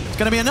 It's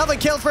going to be another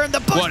kill for him.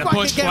 The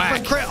Bushwhack again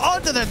from Crit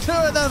onto the two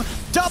of them.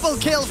 Double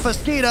kill for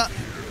Skeeter.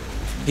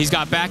 He's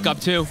got backup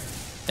too.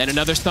 And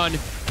another stun.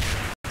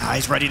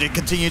 He's ready to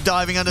continue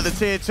diving under the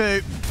tier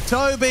 2.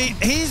 Toby,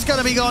 he's going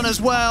to be gone as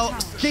well.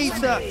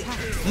 Skeeter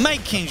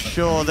making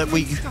sure that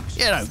we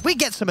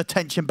get some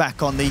attention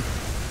back on the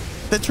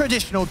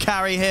traditional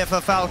carry here for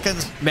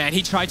Falcons. Man,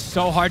 he tried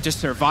so hard to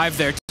survive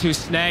there too.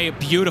 Snay,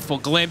 beautiful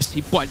glimpse.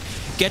 He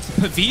gets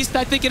Paviste,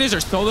 I think it is, or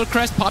Solar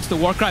Crest, pops the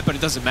Warcry, but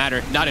it doesn't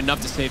matter. Not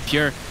enough to save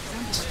Pure.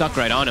 stuck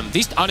right on him.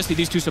 Honestly,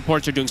 these two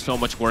supports are doing so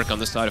much work on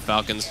the side of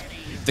Falcons.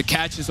 The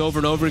catches over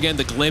and over again,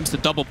 the glimpse, the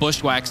double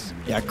bushwhacks.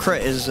 Yeah,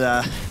 Crit is,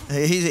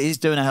 he's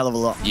doing a hell of a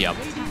lot. Yep.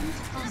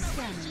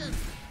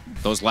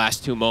 Those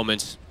last 2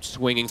 moments,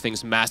 swinging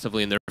things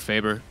massively in their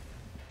favor.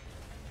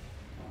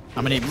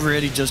 I mean, it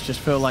really does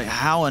just feel like,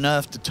 how on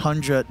earth did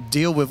Tundra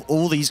deal with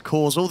all these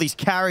cores, all these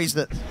carries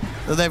that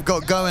they've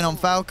got going on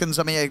Falcons?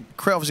 I mean,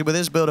 Crit obviously with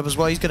his build-up as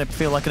well, he's going to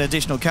feel like an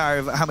additional carry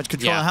of how much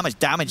control and how much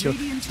damage he'll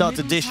start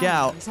to dish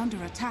out.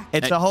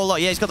 It's a whole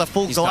lot. Yeah, he's got the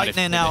full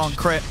lightning now on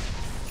Crit.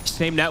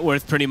 Same net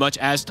worth pretty much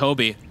as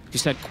Toby. You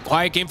said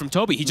quiet game from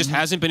Toby. He just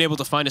hasn't been able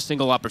to find a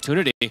single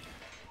opportunity.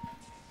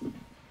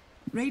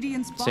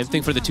 Same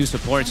thing for the two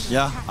supports.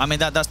 Yeah, I mean,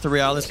 that's the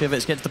reality of it.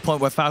 It's getting to the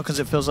point where Falcons,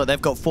 it feels like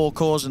they've got 4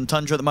 cores, and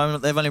Tundra at the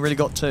moment, they've only really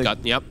got 2.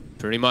 Yep,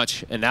 pretty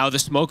much. And now the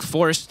smoke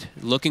forced,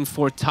 looking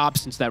for top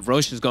since that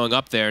Roche is going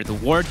up there. The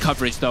ward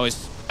coverage, though, is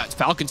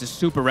Falcons is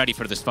super ready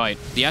for this fight.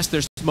 Yes,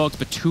 they're smoked,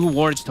 but 2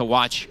 wards to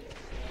watch.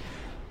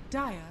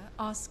 Dire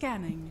are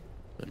scanning.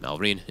 And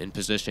Malrine in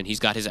position.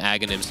 He's got his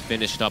Aghanims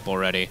finished up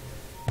already.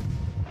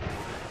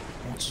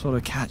 What sort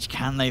of catch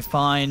can they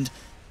find?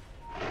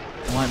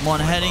 Whitemon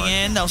heading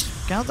in. They'll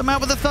scout them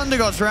out with the Thunder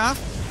Gods, Raph.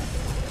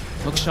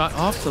 Hook shot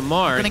off the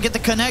mark. Gonna get the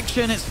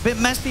connection. It's a bit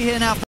messy here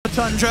now for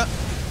Tundra.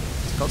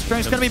 Scott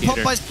Strength's gonna be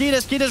popped by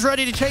Skeeter. Skeeter's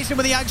ready to chase him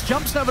with the axe.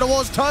 Jumps over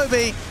towards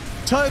Toby.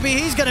 Toby,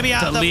 he's gonna be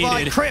out of the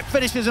fight. Crit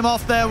finishes him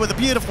off there with a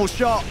beautiful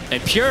shot.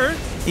 And Pure,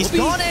 he's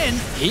gone in.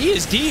 He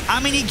is deep. I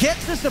mean, he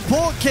gets the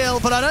support kill,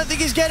 but I don't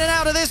think he's getting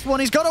out of this one.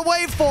 He's got a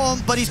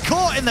waveform, but he's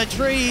caught in the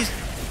trees.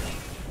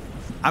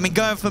 I mean,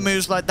 going for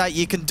moves like that,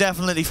 you can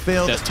definitely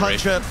feel that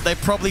Tundra, they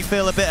probably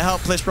feel a bit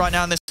helpless right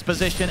now in this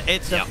position.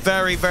 It's a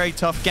very, very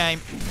tough game.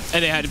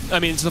 And they had, I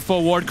mean, it's the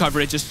full ward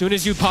coverage. As soon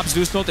as you pop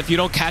Zeus ult, if you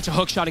don't catch a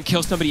hook shot and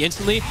kill somebody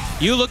instantly,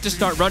 you look to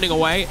start running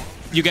away.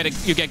 You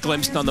get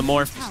glimpsed on the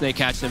morph. Snake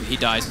catches him, he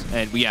dies.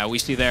 And yeah, we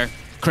see there,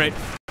 Crit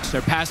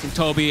surpassing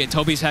Toby, and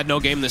Toby's had no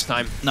game this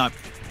time. No.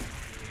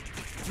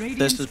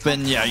 This has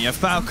been, yeah,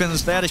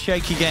 Falcons, they had a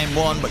shaky game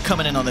 1, but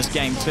coming in on this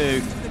game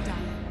 2.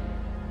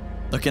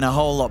 Looking a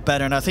whole lot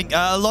better, and I think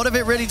a lot of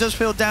it really does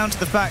feel down to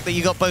the fact that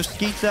you got both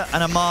Skeeter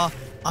and Amar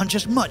on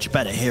just much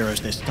better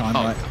heroes this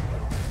time,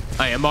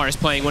 right? Amar is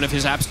playing one of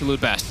his absolute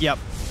best. Yep,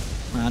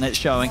 and it's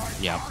showing.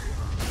 Yep.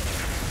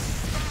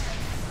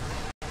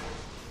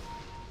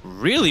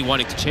 Really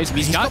wanting to chase him.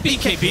 He's got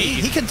BKB.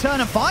 He can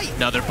turn and fight.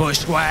 Another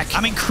bushwhack.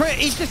 I mean, Crit,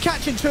 he's just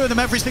catching 2 of them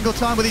every single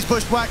time with these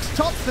bushwhacks.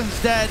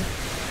 Thompson's dead.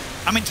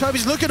 I mean,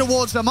 Toby's looking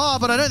towards Amar,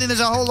 but I don't think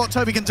there's a whole lot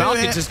Toby can do here.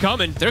 Falcons is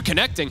coming. They're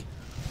connecting.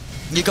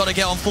 You got to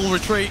get on full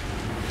retreat.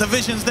 The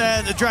vision's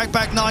there, the drag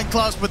back 9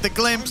 class with the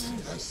glimpse.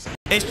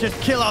 It's just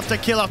kill after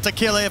kill after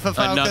kill here for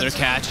Falcons. Another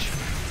catch.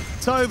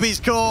 Toby's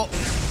caught.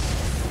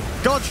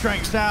 God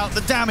Strength's out.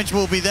 The damage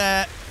will be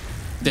there.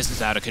 This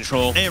is out of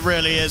control. It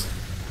really is.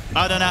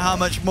 I don't know how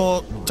much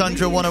more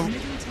Tundra want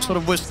to sort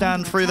of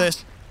withstand through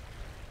this.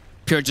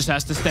 Pure just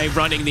has to stay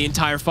running the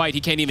entire fight.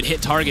 He can't even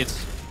hit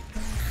targets.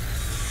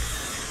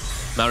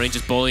 Malrine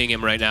just bullying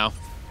him right now.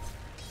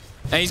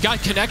 And he's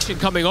got connection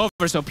coming over,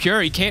 so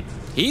Pure, he can't...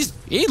 He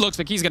looks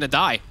like he's gonna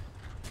die.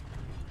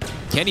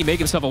 Can he make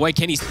himself away?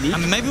 Can he sneak? I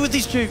mean, maybe with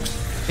these jukes.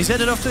 He's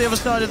headed off to the other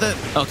side of the...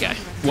 Okay.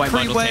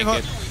 Whitemon will take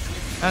it.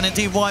 And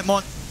indeed,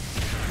 Whitemon.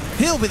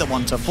 He'll be the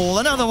one to fall.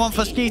 Another one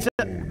for Skeeter.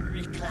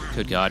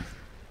 Good God.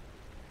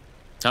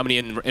 How many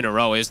in a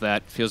row is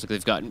that? Feels like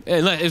they've gotten...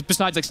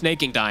 Besides like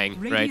Snaking dying,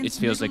 right? It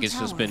feels like it's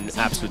just been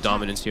absolute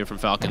dominance here from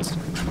Falcons.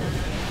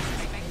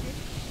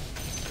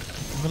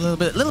 A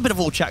little bit of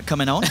all chat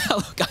coming on.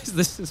 Hello guys,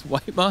 this is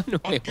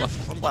Whitemon. Wait, what?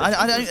 Well,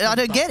 I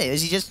don't get it.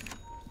 Is he just?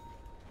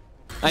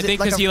 I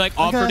think because he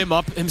offered him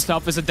up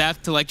himself as a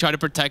death to try to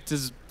protect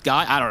his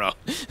guy. I don't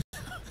know.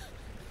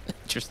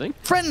 Interesting.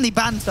 Friendly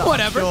banter.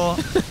 Whatever. Sure.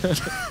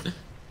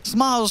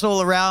 Smiles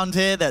all around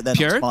here. They're not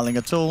smiling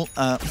at all.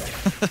 Look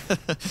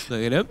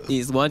at him.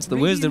 He wants the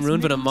wisdom rune,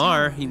 but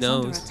Amar, he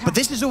knows. But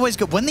this is always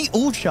good when the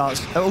all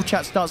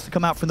chat starts to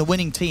come out from the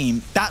winning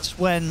team. That's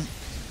when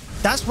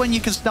you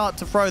can start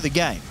to throw the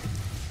game.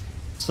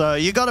 So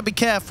you got to be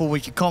careful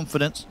with your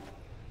confidence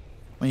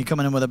when you're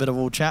coming in with a bit of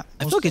all chat.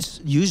 I feel like it's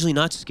usually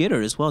not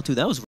Skitter as well, too.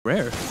 That was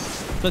rare. I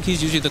feel like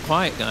he's usually the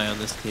quiet guy on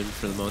this team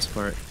for the most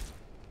part.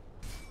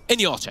 In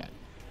the all chat.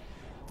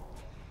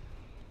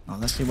 Oh,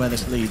 let's see where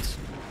this leads.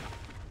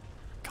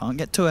 Can't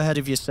get too ahead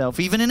of yourself.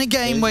 Even in a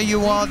game where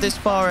you are this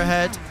far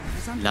ahead,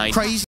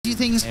 crazier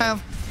things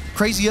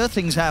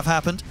have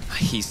happened.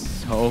 He's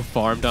so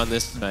farmed on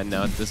this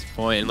now at this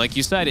point. And like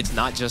you said, it's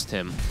not just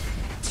him.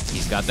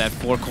 He's got that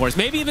 4 cores,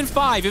 maybe even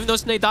 5, even though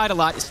Snay died a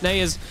lot. Snay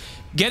is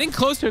getting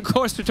closer and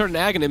closer to turn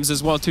Aghanims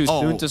as well, too,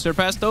 soon to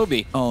surpass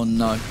Toby. Oh,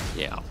 no.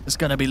 Yeah. It's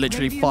going to be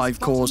literally 5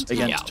 cores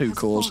against 2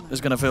 cores.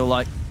 It's going to feel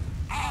like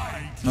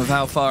of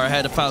how far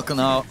ahead of Falcon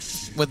are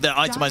with their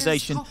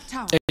itemization.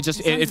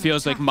 It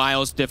feels like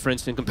miles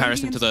difference in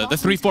comparison to the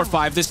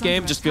 3-4-5 this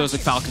game. Just feels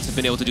like Falcons have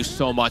been able to do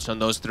so much on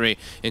those 3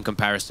 in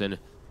comparison.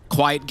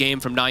 Quiet game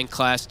from 9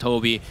 class,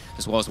 Toby,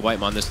 as well as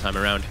Whitemon this time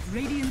around.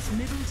 Radiant's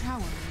middle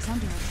tower is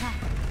under attack.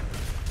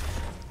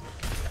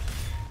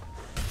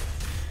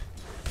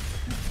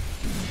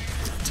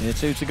 Tier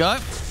 2 to go.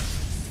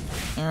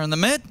 They're in the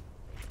mid.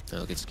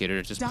 Look at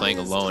Skitter just playing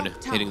alone,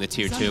 hitting the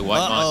Tier 2.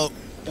 White Mon.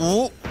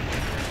 Oh.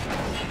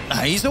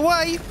 He's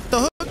away.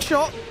 The hook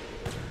shot.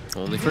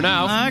 Only for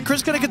now.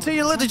 Chris going to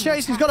continue to lead the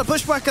chase. He's got a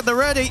pushback at the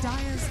ready.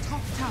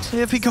 See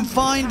if he can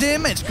find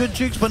him. It's good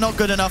jukes, but not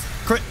good enough.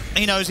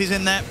 He knows he's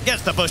in there.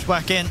 Gets the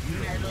pushback in.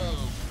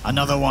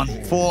 Another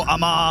one for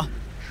Amar.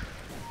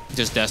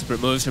 Just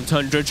desperate moves from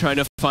Tundra, trying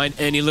to find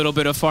any little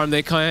bit of farm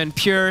they can.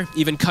 Pure,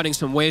 even cutting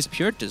some waves.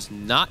 Pure does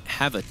not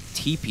have a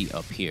TP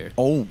up here.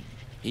 Oh.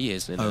 He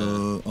is in a...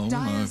 Oh, no.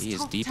 He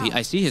is DP.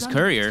 I see his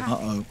courier.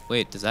 Uh-oh.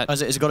 Wait, does that...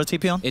 Has it got a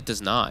TP on? It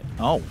does not.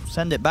 Oh,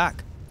 send it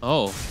back.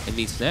 Oh, it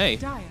needs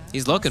Snay.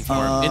 He's looking for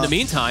him. In the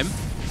meantime...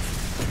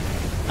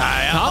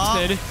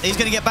 Thompson. He's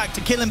going to get back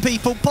to killing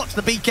people. Pots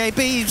the BKB.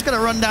 He's going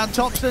to run down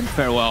Thompson.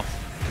 Farewell.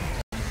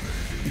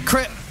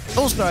 Crit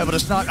also able to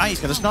snipe. He's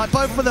going to snipe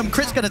both of them.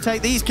 Crit's going to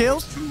take these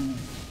kills.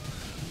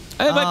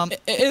 But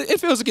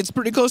it feels like it's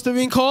pretty close to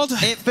being called.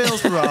 It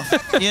feels rough.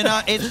 You know,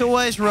 it's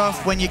always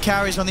rough when your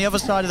carry's on the other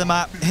side of the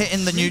map,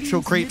 hitting the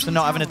neutral creeps and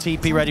not having a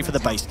TP ready for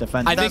the base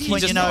defense. I think That's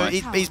when, you know,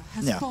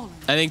 yeah.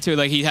 I think, too,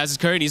 like, he has his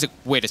curry and he's like,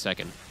 wait a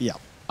second. Yeah.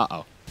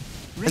 Uh-oh.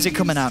 Is it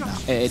coming out now?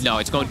 No,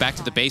 it's going back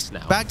to the base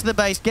now. Back to the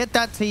base. Get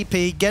that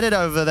TP. Get it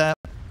over there.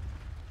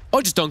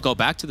 Oh, just don't go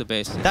back to the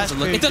base. It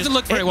doesn't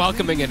look very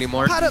welcoming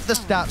anymore. Pad up the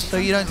stats so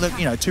you don't look,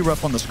 you know, too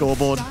rough on the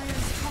scoreboard.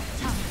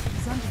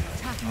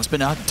 It's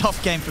been a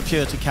tough game for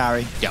Pure to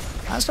carry. Yep.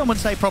 As some would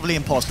say, probably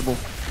impossible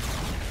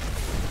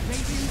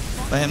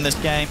for him this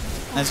game.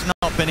 It's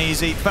not been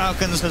easy.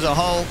 Falcons as a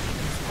whole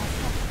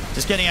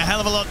just getting a hell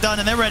of a lot done,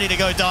 and they're ready to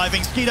go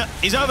diving. Skeeter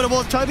is over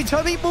towards Toby.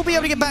 Toby will be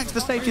able to get back to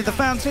the safety of the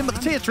fountain, but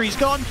the tier 3's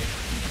gone.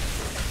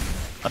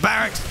 The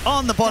barracks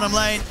on the bottom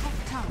lane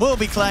will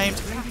be claimed.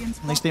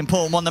 At least the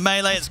important one, the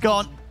melee, it's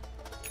gone.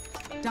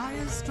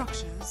 Dire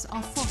structures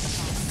are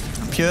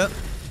fortified. And Pure,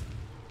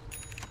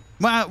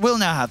 well, we'll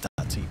now have that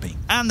TP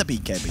and the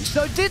BKB.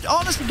 So did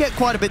honestly get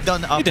quite a bit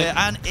done up here,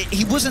 and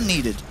he wasn't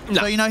needed.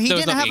 No, so, you know, he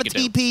didn't have a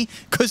TP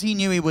because he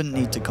knew he wouldn't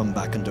need to come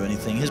back and do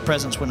anything. His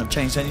presence wouldn't have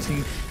changed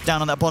anything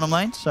down on that bottom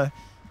lane. So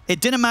it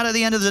didn't matter at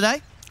the end of the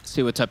day.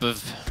 See what type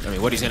of,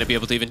 what he's going to be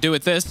able to even do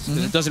with this.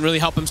 It doesn't really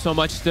help him so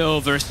much still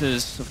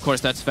versus, of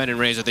course, that Sven and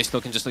Razor. They still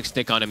can just like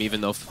stick on him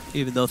even though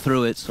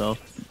through it. So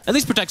at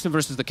least protects him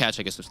versus the catch,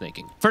 I guess, of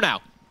snaking. For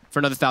now, for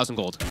another 1,000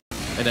 gold.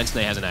 And then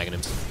Snay has an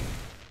Aghanims.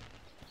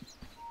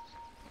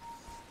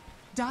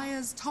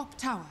 Dire's top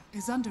tower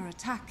is under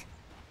attack.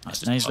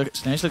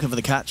 Snake's looking for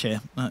the catch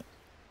here.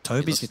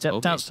 Toby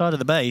stepped outside of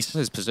the base. What's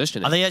his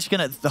position? Are they actually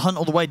going to hunt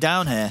all the way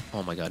down here?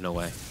 Oh my god, no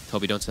way.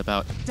 Toby, don't step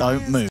out.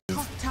 Don't move.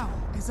 Top tower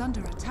is under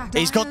attack.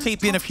 He's got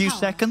TP in a few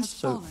seconds,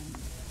 so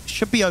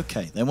should be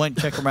okay. They won't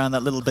check around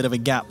that little bit of a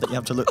gap that you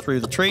have to look through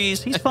the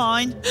trees. He's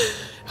fine.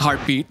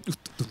 Heartbeat.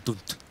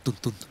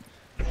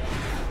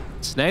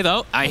 Snay,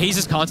 though, he's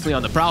just constantly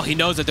on the prowl. He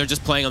knows that they're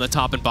just playing on the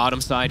top and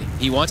bottom side.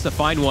 He wants to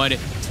find one.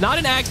 It's not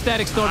an Ag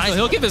static storm, so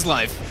he'll give his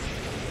life.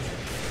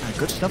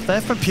 Good stuff there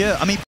from Pure.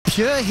 I mean,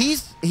 Pure,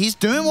 he's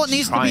doing what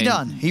needs to be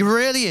done. He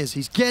really is.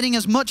 He's getting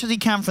as much as he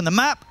can from the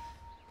map.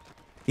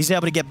 He's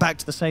able to get back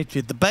to the safety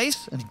of the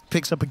base, and he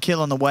picks up a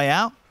kill on the way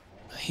out.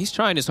 He's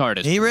trying his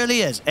hardest. He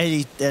really is.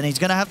 And he's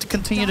going to have to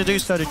continue to do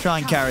so to try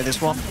and carry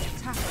this one.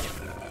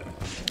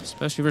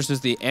 Especially versus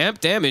the amp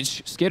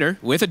damage Skitter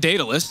with a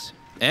Daedalus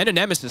and a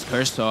Nemesis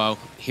Curse, so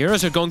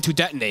heroes are going to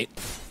detonate.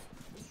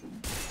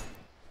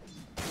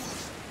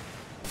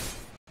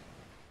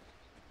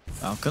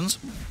 Falcons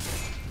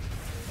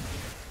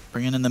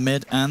bringing in the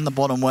mid and the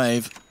bottom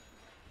wave.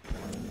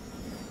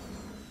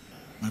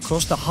 And of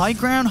course, the high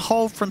ground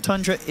hold from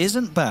Tundra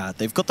isn't bad.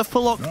 They've got the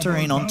full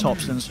Octarine on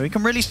Thompson, so he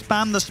can really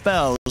spam the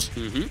spells.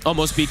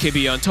 Almost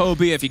BKB on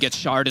Toby if he gets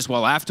shard as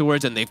well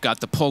afterwards, and they've got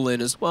the pull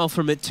in as well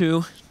from it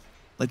too.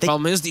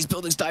 Problem is, these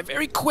buildings die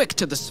very quick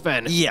to the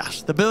Sven.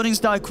 Yes, the buildings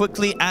die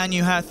quickly, and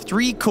you have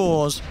 3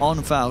 cores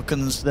on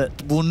Falcons that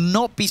will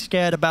not be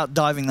scared about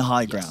diving the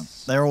high ground.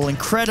 They're all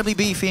incredibly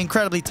beefy,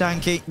 incredibly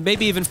tanky.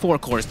 Maybe even 4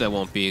 cores that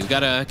won't be. We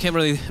can't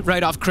really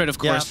write off crit, of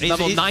course. Yeah,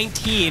 Level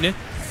 19,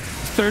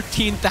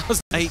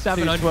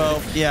 13,700.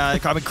 12. Yeah,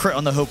 I mean, crit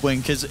on the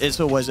hoodwink it's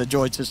always a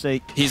joy to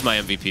see. He's my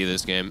MVP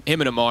this game. Him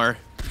and Amar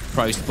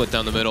probably split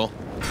down the middle.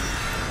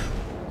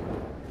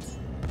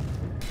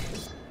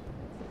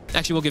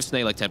 Actually, we'll give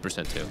Snay like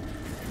 10% too.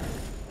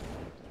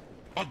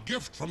 A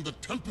gift from the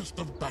tempest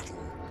of battle.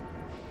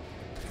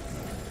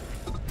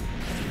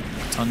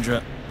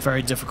 Tundra,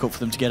 very difficult for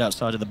them to get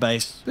outside of the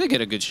base. They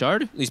get a good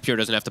shard. At least Pure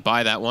doesn't have to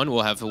buy that one.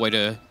 We'll have a way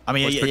to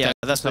protect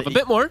that's a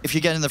bit more. If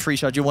you're getting the free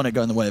shard, you want to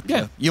go in the way of Pure.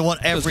 Yeah. You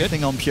want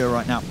everything on Pure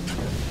right now.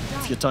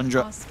 If you're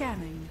Tundra.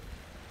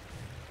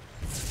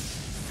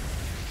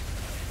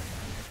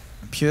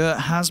 Pure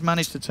has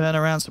managed to turn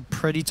around some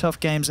pretty tough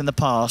games in the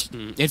past.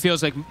 It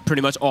feels like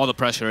pretty much all the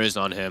pressure is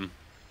on him.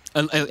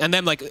 And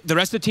then, like, the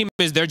rest of the team,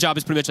 their job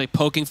is pretty much like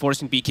poking,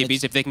 forcing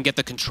BKBs if they can get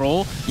the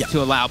control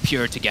to allow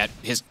Pure to get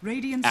his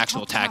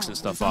actual attacks and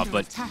stuff off.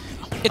 But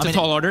it's a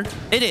tall order.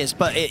 It is,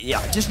 but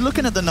just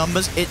looking at the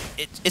numbers,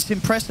 it's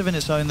impressive in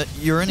its own that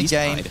you're in a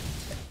game.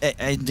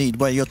 indeed,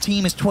 where your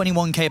team is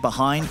 21k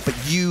behind, but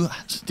you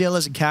still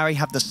as a carry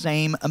have the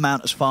same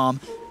amount as farm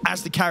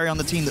as the carry on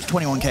the team that's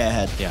 21k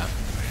ahead. Yeah.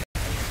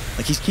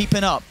 Like, he's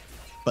keeping up,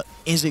 but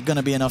is it going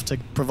to be enough to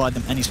provide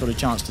them any sort of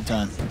chance to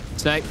turn?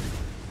 Snipe.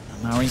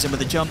 Mari's in with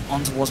the jump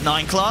on towards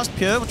 9 class.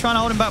 Pure, we're trying to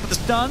hold him back with the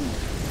stun.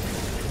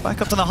 Back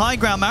up to the high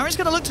ground. Mari's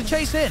going to look to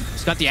chase in.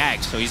 He's got the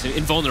Ag, so he's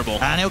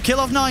invulnerable. And he'll kill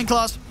off 9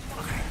 class.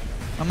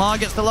 Amar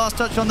gets the last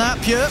touch on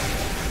that. Pure.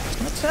 He's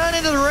going to turn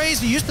into the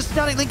Razor. Used the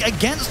static link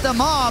against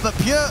Amar, but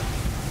Pure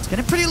is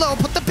getting pretty low.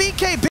 Put the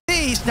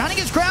BKB. Standing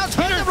his ground.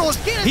 Turn the raw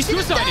skin. He's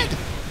suicided.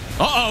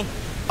 Uh-oh.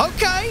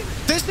 Okay,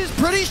 this is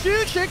pretty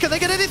huge. Can they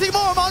get anything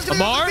more? Amar's going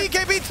to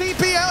get the BKB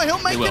TP out.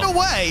 He'll make it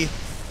away.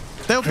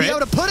 They'll be able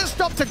to put a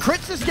stop to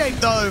Crit's escape,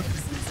 though.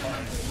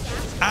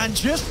 And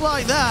just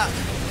like that,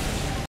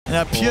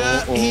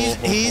 Pure,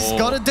 he's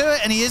got to do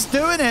it, and he is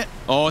doing it.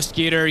 Oh,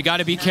 Skeeter, you got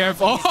to be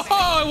careful.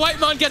 Oh,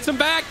 Whitemon gets him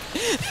back.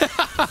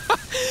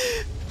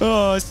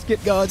 Oh,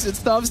 Skit Gods, it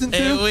stops in 2.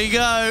 Here we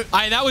go.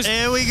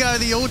 Here we go.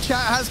 The all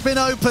chat has been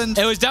opened.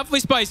 It was definitely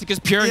spicy because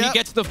Pure, he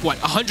gets the,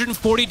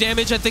 140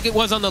 damage, I think it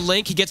was on the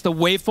link. He gets the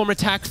waveform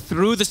attack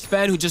through the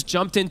Sven, who just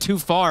jumped in too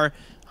far.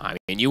 I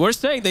mean, you were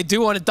saying they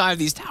do want to dive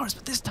these towers,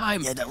 but this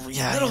time, a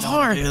little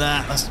hard. Do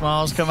that. The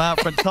smiles come out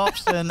from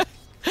Thompson.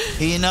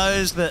 He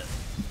knows that,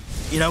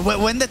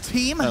 when the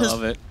team has... I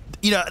love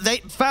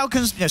it.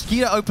 Falcons,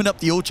 Skeeter opened up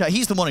the all chat.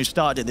 He's the one who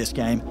started this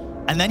game.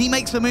 And then he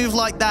makes a move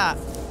like that.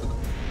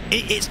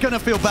 It's going to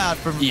feel bad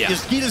for him. Yeah.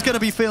 Skeeter's going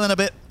to be feeling a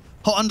bit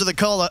hot under the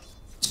collar.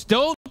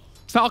 Still,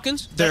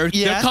 Falcons, they're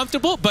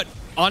comfortable, but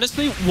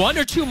honestly, 1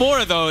 or 2 more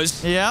of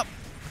those. Yep.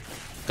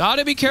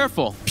 Gotta be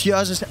careful.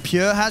 Pure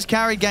has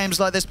carried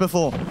games like this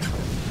before.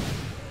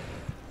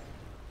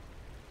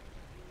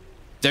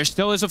 There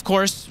still is, of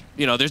course,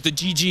 there's the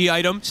GG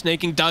item.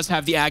 Snaking does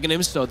have the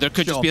Aghanims, so there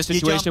could just be a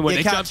situation where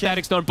they jump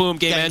static storm, boom,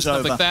 game ends,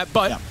 stuff like that.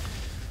 But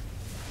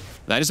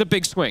that is a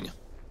big swing.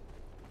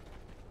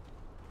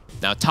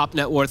 Now, top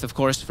net worth, of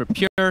course, for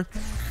Pure. I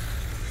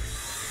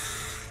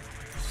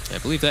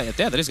believe that,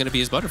 that is going to be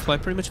his butterfly.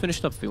 Pretty much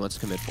finished up if he wants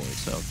to commit for it,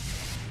 so.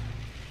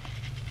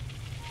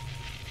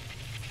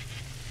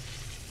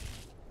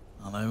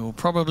 Well, they will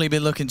probably be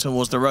looking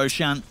towards the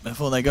Roshan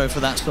before they go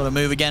for that sort of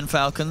move again,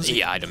 Falcons.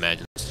 Yeah, I'd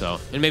imagine so.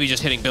 And maybe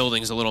just hitting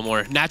buildings a little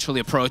more naturally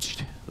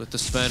approached with the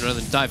Sven rather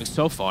than diving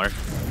so far.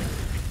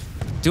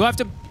 Do have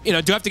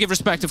to give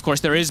respect, of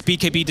course. There is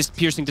BKB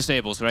piercing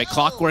disables, right?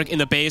 Clockwork in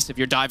the base, if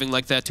you're diving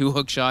like that, 2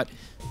 hook shot,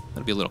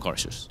 that'll be a little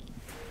cautious.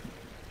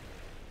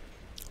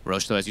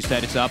 Roche, though, as you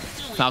said, it's up.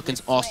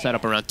 Falcons all set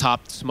up around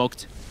top,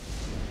 smoked.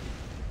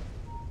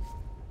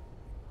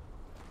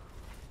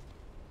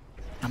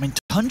 I mean,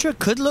 Tundra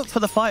could look for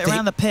the fight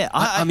around the pit.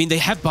 I mean, they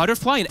have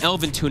Butterfly and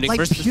Elven Tunic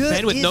versus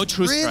Sven with no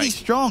true strike. Really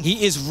strong.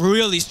 He is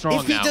really strong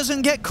If he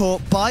doesn't get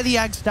caught by the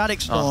Ag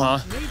Static Storm,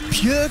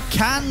 Pure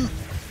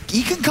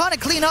he can kind of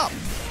clean up.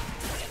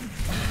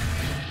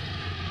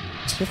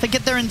 So if they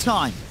get there in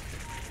time.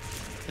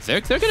 They're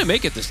going to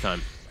make it this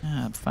time.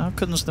 Yeah,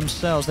 Falcons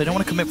themselves, they don't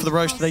want to commit for the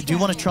roast. They do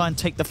want to try and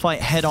take the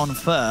fight head on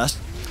first.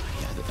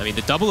 Yeah, I mean,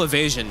 the double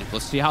evasion, we'll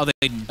see how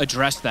they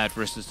address that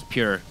versus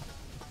Pure.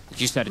 Like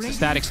you said, it's a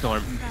static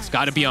storm. It's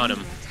got to be on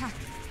him.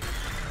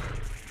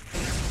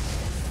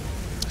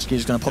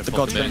 Skeeter's going to pop the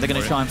God Sprint. They're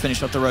going to try and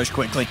finish off the Roche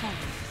quickly.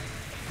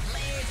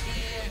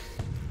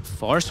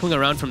 Far swing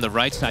around from the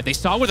right side. They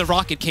saw where the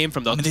rocket came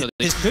from, though. So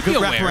this could be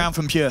wrap around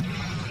from Pure.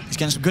 He's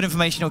getting some good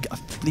information. I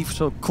believe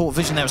so. Caught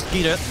vision there with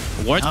Skeeter.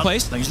 Ward's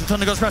placed. They're using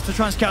Thunder Ghost Wrath to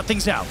try and scout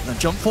things out. Then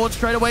jump forward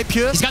straight away.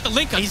 Pure. He's got the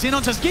link. He's in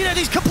onto Skeeter.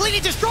 He's completely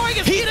destroying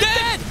him. He's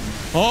dead.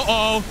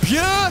 Uh-oh.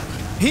 Pure.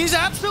 He's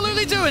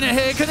absolutely doing it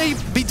here. Can he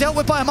be dealt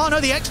with by Amar?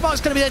 No, the X-Mark's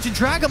going to be there to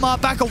drag Amar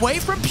back away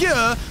from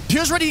Pure.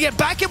 Pure's ready to get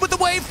back in with the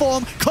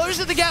waveform.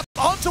 Closes the gap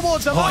on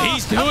towards Amar. Oh,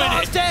 he's doing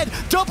Amar's dead.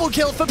 Double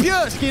kill for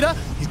Pure. Skeeter,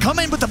 he's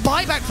coming with the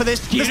buyback for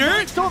this.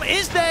 Skeeter? The Storm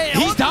is there.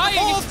 He's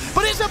dying.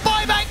 But it's a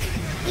buyback.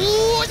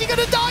 Ooh, is he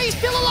going to die? He's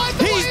still alive.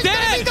 He's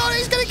dead.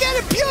 He's going to get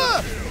it.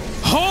 Pure.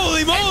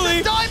 Holy moly.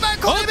 It's a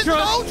dieback on him. It's an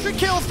ultra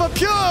kill for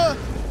Pure.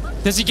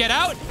 Does he get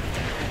out?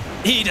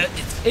 He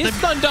is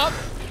stunned up.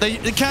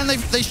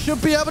 They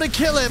should be able to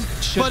kill him,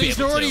 but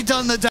he's already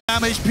done the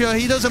damage. Pure,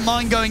 he doesn't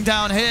mind going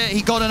down here.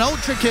 He got an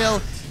ultra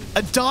kill,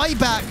 a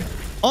dieback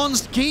on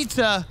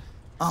Skeeter.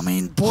 I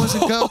mean, boys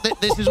and girls,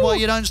 this is why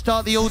you don't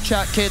start the ult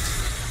chat, kids.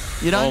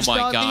 You don't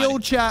start the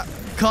ult chat.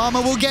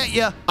 Karma will get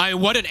you.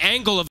 What an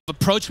angle of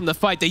approach from the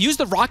fight. They used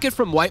the rocket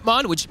from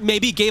Whitemon, which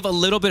maybe gave a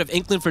little bit of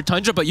inkling for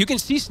Tundra, but you can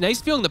see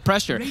Snake's feeling the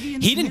pressure.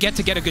 He didn't get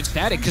a good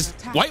static because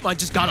Whitemon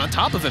just got on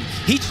top of him.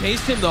 He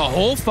chased him the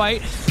whole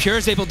fight.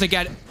 Pure's able to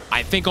get,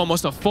 I think,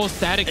 almost a full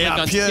static link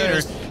on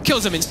Skeeter.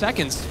 Kills him in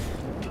seconds.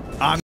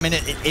 I mean,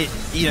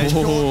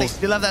 sure, they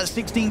still have that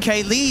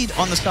 16k lead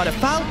on the side of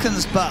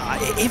Falcons, but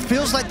it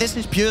feels like this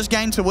is Pure's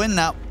game to win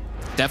now.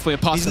 Definitely a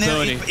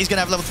possibility. He's going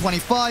to have level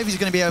 25. He's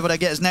going to be able to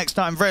get his next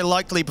time very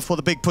likely before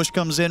the big push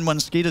comes in when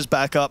Skeeter's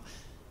back up.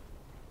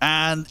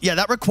 And yeah,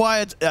 that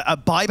required a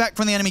buyback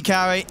from the enemy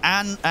carry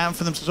and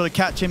for them to sort of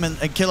catch him and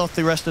kill off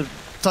the rest of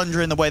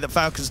Tundra in the way that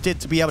Falcons did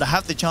to be able to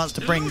have the chance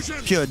to bring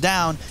Pure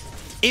down.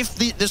 if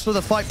this sort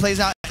of fight plays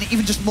out in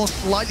even just more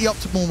slightly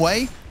optimal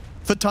way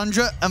for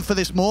Tundra and for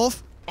this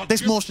morph,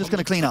 this morph's just going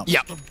to clean up.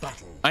 Yeah.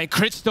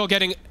 Crit's still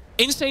getting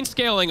insane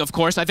scaling, of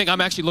course. I think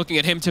I'm actually looking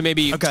at him to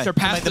maybe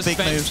surpass the big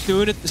move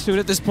soon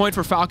at this point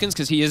for Falcons,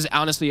 because he is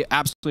honestly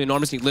absolutely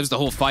enormous. He lives the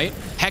whole fight.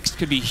 Hex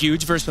could be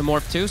huge versus a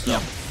morph too. So.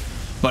 Yeah.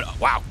 But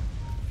wow,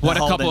 what a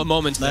couple of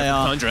moments there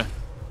for Tundra.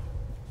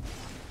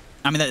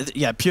 I mean,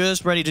 yeah,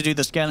 Pure's ready to do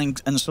the scaling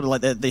and sort of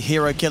like the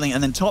hero killing,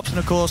 and then Topson,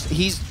 of course,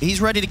 he's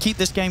ready to keep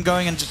this game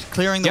going and just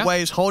clearing the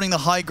waves, holding the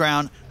high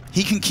ground.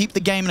 He can keep the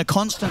game in a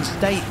constant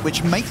state,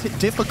 which makes it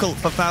difficult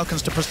for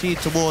Falcons to proceed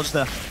towards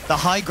the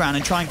high ground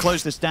and try and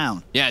close this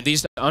down. Yeah,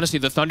 these, honestly,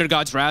 the Thunder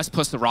God's Wrath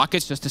plus the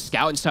Rockets just to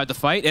scout inside the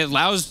fight, it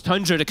allows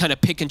Tundra to kind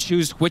of pick and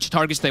choose which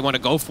targets they want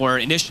to go for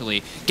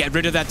initially. Get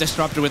rid of that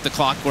Disruptor with the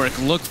Clockwork,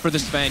 look for the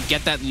Sven,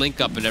 get that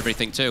link up and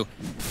everything too.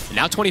 And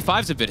now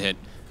 25s have been hit.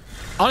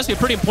 Honestly, a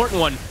pretty important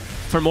one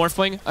for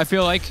Morphling, I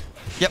feel like.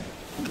 Yep.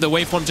 The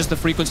waveform, just the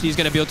frequency, is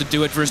going to be able to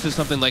do it versus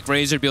something like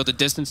Razor, be able to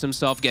distance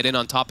himself, get in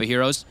on top of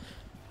heroes.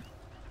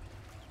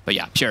 But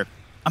yeah, Pure.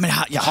 I mean,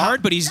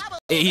 hard, but he's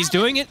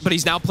doing it, but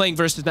he's now playing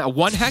versus now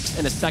one Hex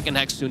and a second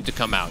Hex soon to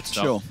come out.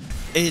 So sure.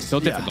 It's so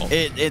difficult.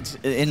 It's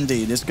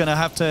indeed. It's going to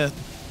have to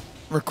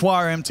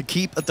require him to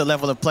keep at the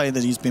level of play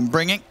that he's been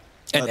bringing.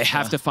 And they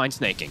have to find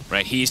snaking,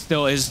 right? He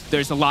still is,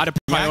 there's a lot of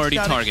priority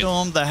targets.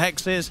 Storm, the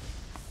Hexes,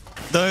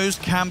 those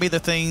can be the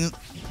things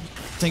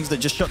that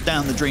just shut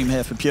down the dream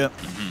here for Pure.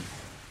 I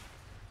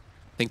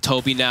think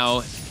Toby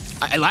now,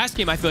 last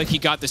game I feel like he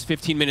got this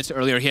 15 minutes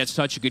earlier. He had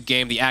such a good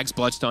game. The Ag's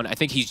Bloodstone, I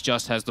think he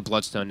just has the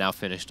Bloodstone now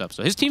finished up.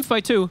 So his team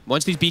fight too.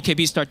 Once these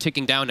BKBs start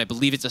ticking down, I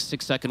believe it's a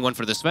 6-second one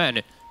for the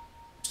Sven.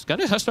 It's going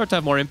to start to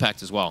have more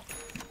impact as well.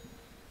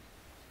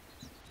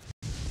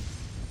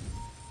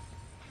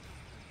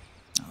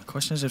 The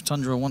question is if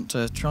Tundra want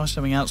to try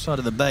something outside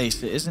of the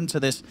base. It is into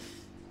this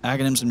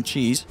Aghanims and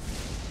Cheese.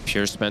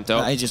 Pure spent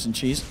out. Aegis and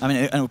Cheese. I mean,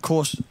 and of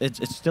course,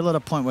 it's still at a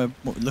point where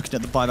looking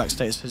at the buyback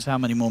status is how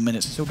many more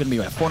minutes. It's still going to be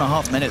like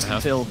 4.5 minutes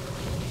until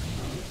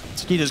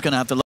Skeeter's going to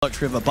have the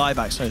luxury of a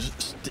buyback. So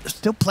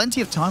still plenty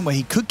of time where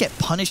he could get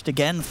punished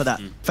again for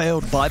that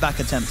failed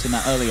buyback attempt in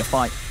that earlier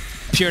fight.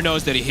 Pure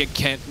knows that he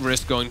can't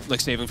risk going,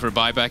 like, saving for a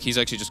buyback. He's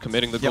actually just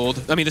committing the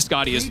gold. I mean, the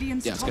Scotty is,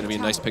 yeah, it's going to be a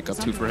nice pickup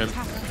too for him.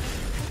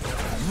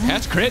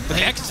 Catch crit. The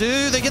Hex.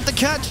 They get the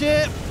catch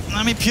here.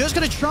 I mean, Pure's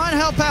going to try and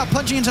help out,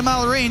 punching into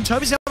Malorine.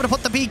 Toby's able to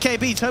put the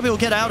BKB. Toby will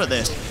get out of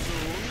this.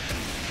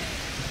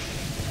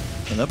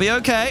 But they'll be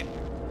okay.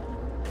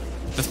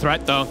 The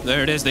threat, though,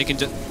 there it is. They can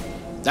just...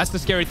 That's the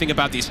scary thing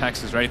about these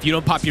Hexes, right? If you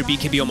don't pop your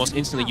BKB almost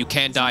instantly, you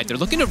can die. They're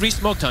looking to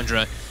re-smoke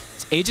Tundra.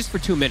 It's Aegis for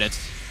 2 minutes.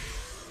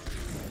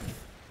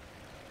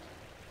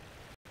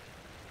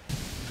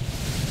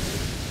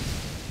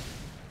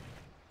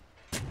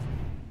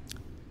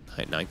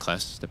 Height 9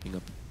 class stepping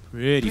up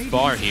pretty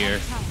far here.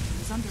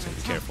 So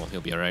be careful, he'll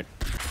be alright.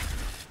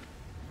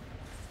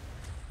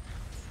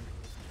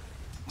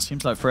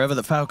 Seems like forever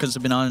that Falcons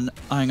have been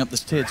eyeing up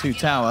this tier 2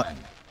 tower.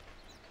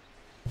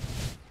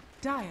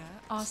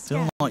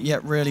 Still not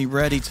yet really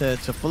ready to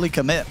fully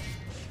commit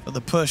for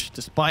the push.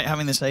 Despite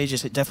having this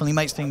Aegis, it definitely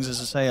makes things, as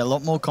I say, a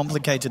lot more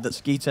complicated that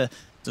Skeeter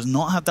does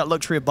not have that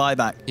luxury of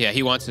buyback. Yeah,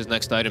 he wants his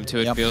next item too.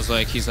 It feels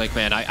like he's like,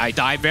 man, I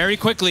die very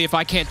quickly if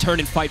I can't turn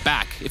and fight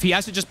back. If he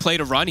has to just play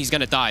to run, he's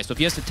going to die. So if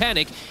he has to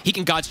Tanic, he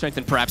can God Strength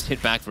and perhaps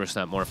hit back versus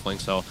that Morphling.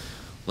 So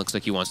looks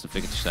like he wants to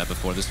finish that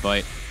before this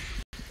fight.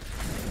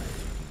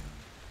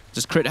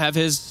 Does Crit have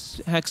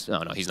his Hex?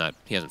 Oh, no, he's not.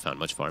 He hasn't found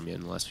much farm yet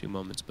in the last few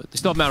moments, but they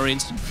still have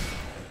Malorines.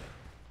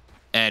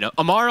 And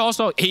Amar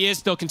also, he is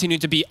still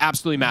continuing to be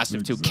absolutely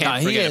massive too.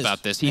 Can't forget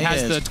about this. He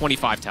has the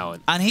 25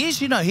 talent. And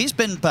he's, you know, he's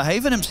been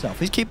behaving himself.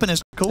 He's keeping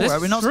his cool,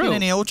 right? We're not seeing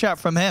any old chat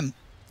from him.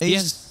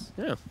 He's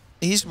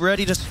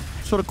ready to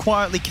sort of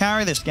quietly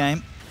carry this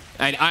game.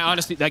 And I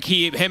honestly, like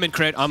him and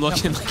Crit, I'm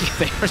looking like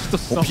they are still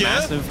so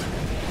massive.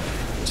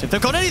 So if they've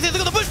got anything,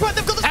 they've got the Bushwhack,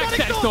 they've got the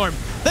Static Storm.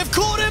 They've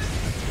caught him,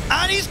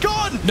 and he's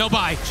gone. No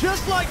buy.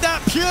 Just like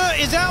that,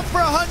 Pure is out for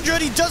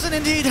 100. He doesn't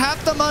indeed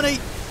have the money.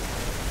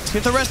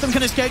 If the rest of them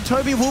can escape,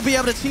 Toby will be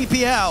able to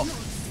TP out.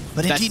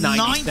 But indeed,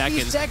 90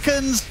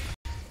 seconds.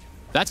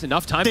 That's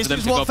enough time for them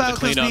to go for the cleanup.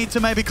 This is what Falcons need to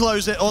maybe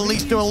close it, or at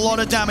least do a lot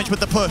of damage with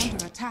the push.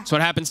 That's what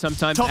happens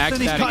sometimes.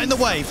 Topson is cutting the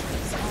wave.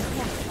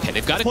 Okay,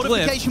 they've got a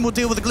Fortification will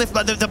deal with the glyph,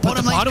 but the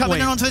bottom lane's coming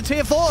in onto the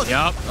tier 4s.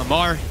 Yep,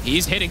 Amar,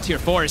 he's hitting tier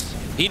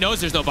 4s. He knows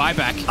there's no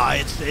buyback.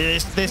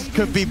 This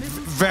could be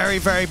very,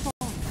 very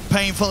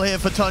painful here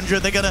for Tundra.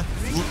 They're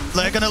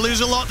gonna lose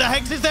a lot. The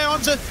Hex is there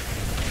onto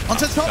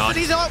Topson.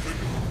 He's up.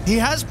 He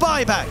has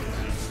buyback,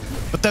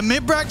 but the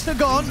mid-bracks are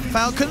gone.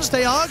 Falcons,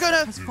 they are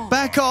going to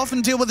back off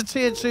and deal with the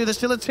tier 2. There's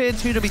still a tier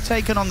 2 to be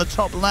taken on the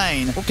top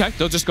lane. Okay,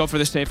 they'll just go for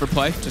the safer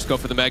play. Just go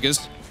for the Megas.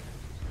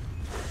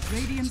 So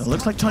it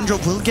looks like Tundra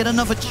will get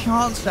another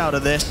chance out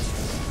of this.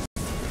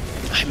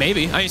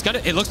 Maybe. I mean, he's got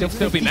it. It looks like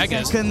it'll be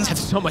Megas. Have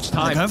so much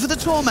time. They're going for the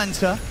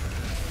Tormentor.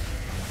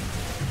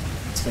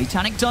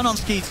 Satanic done on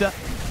Skeeter.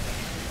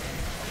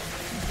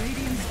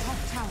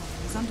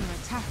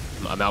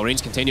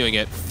 Malorine's continuing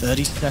it.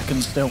 30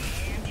 seconds still.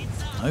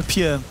 No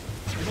Pure.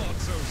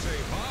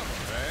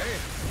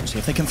 See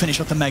if they can finish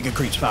off the Mega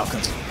Creeps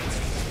Falcons.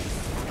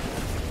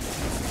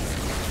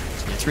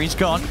 Three's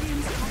gone.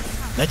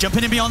 They're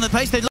jumping in beyond the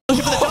pace. They're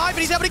looking for the dive, and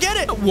he's able to get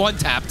it. One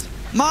tapped.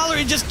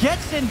 Marlery just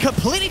gets in,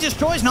 completely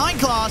destroys 9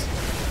 class.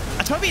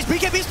 Toby's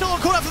BKB still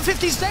caught up for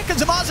 15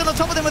 seconds. Amar's on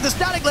top of them with the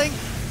static link.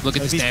 Look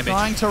at this damage.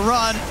 Trying to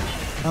run.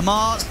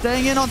 Amar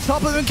staying in on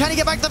top of him. Can he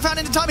get back to the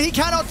fountain in time? He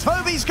cannot.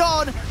 Toby's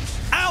gone.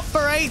 Out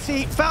for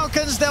 80.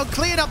 Falcons, they'll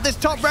clean up this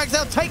top rack.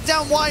 They'll take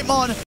down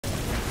Whitemon.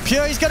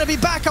 Pure, he's going to be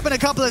back up in a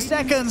couple of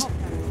seconds.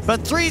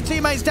 But 3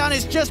 teammates down.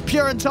 It's just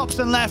Pure and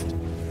Thompson left.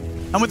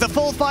 And with the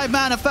full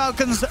 5-man of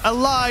Falcons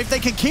alive, they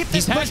can keep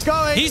this push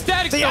going. He's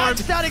static storm.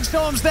 The static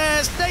storm's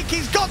there.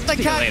 Snaky's got the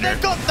catch.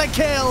 They've got the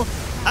kill.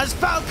 As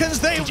Falcons,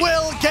 they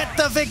will get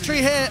the victory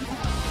here.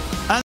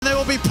 And they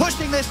will be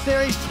pushing this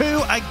series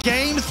to a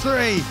game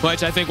 3.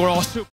 Which I think we're all super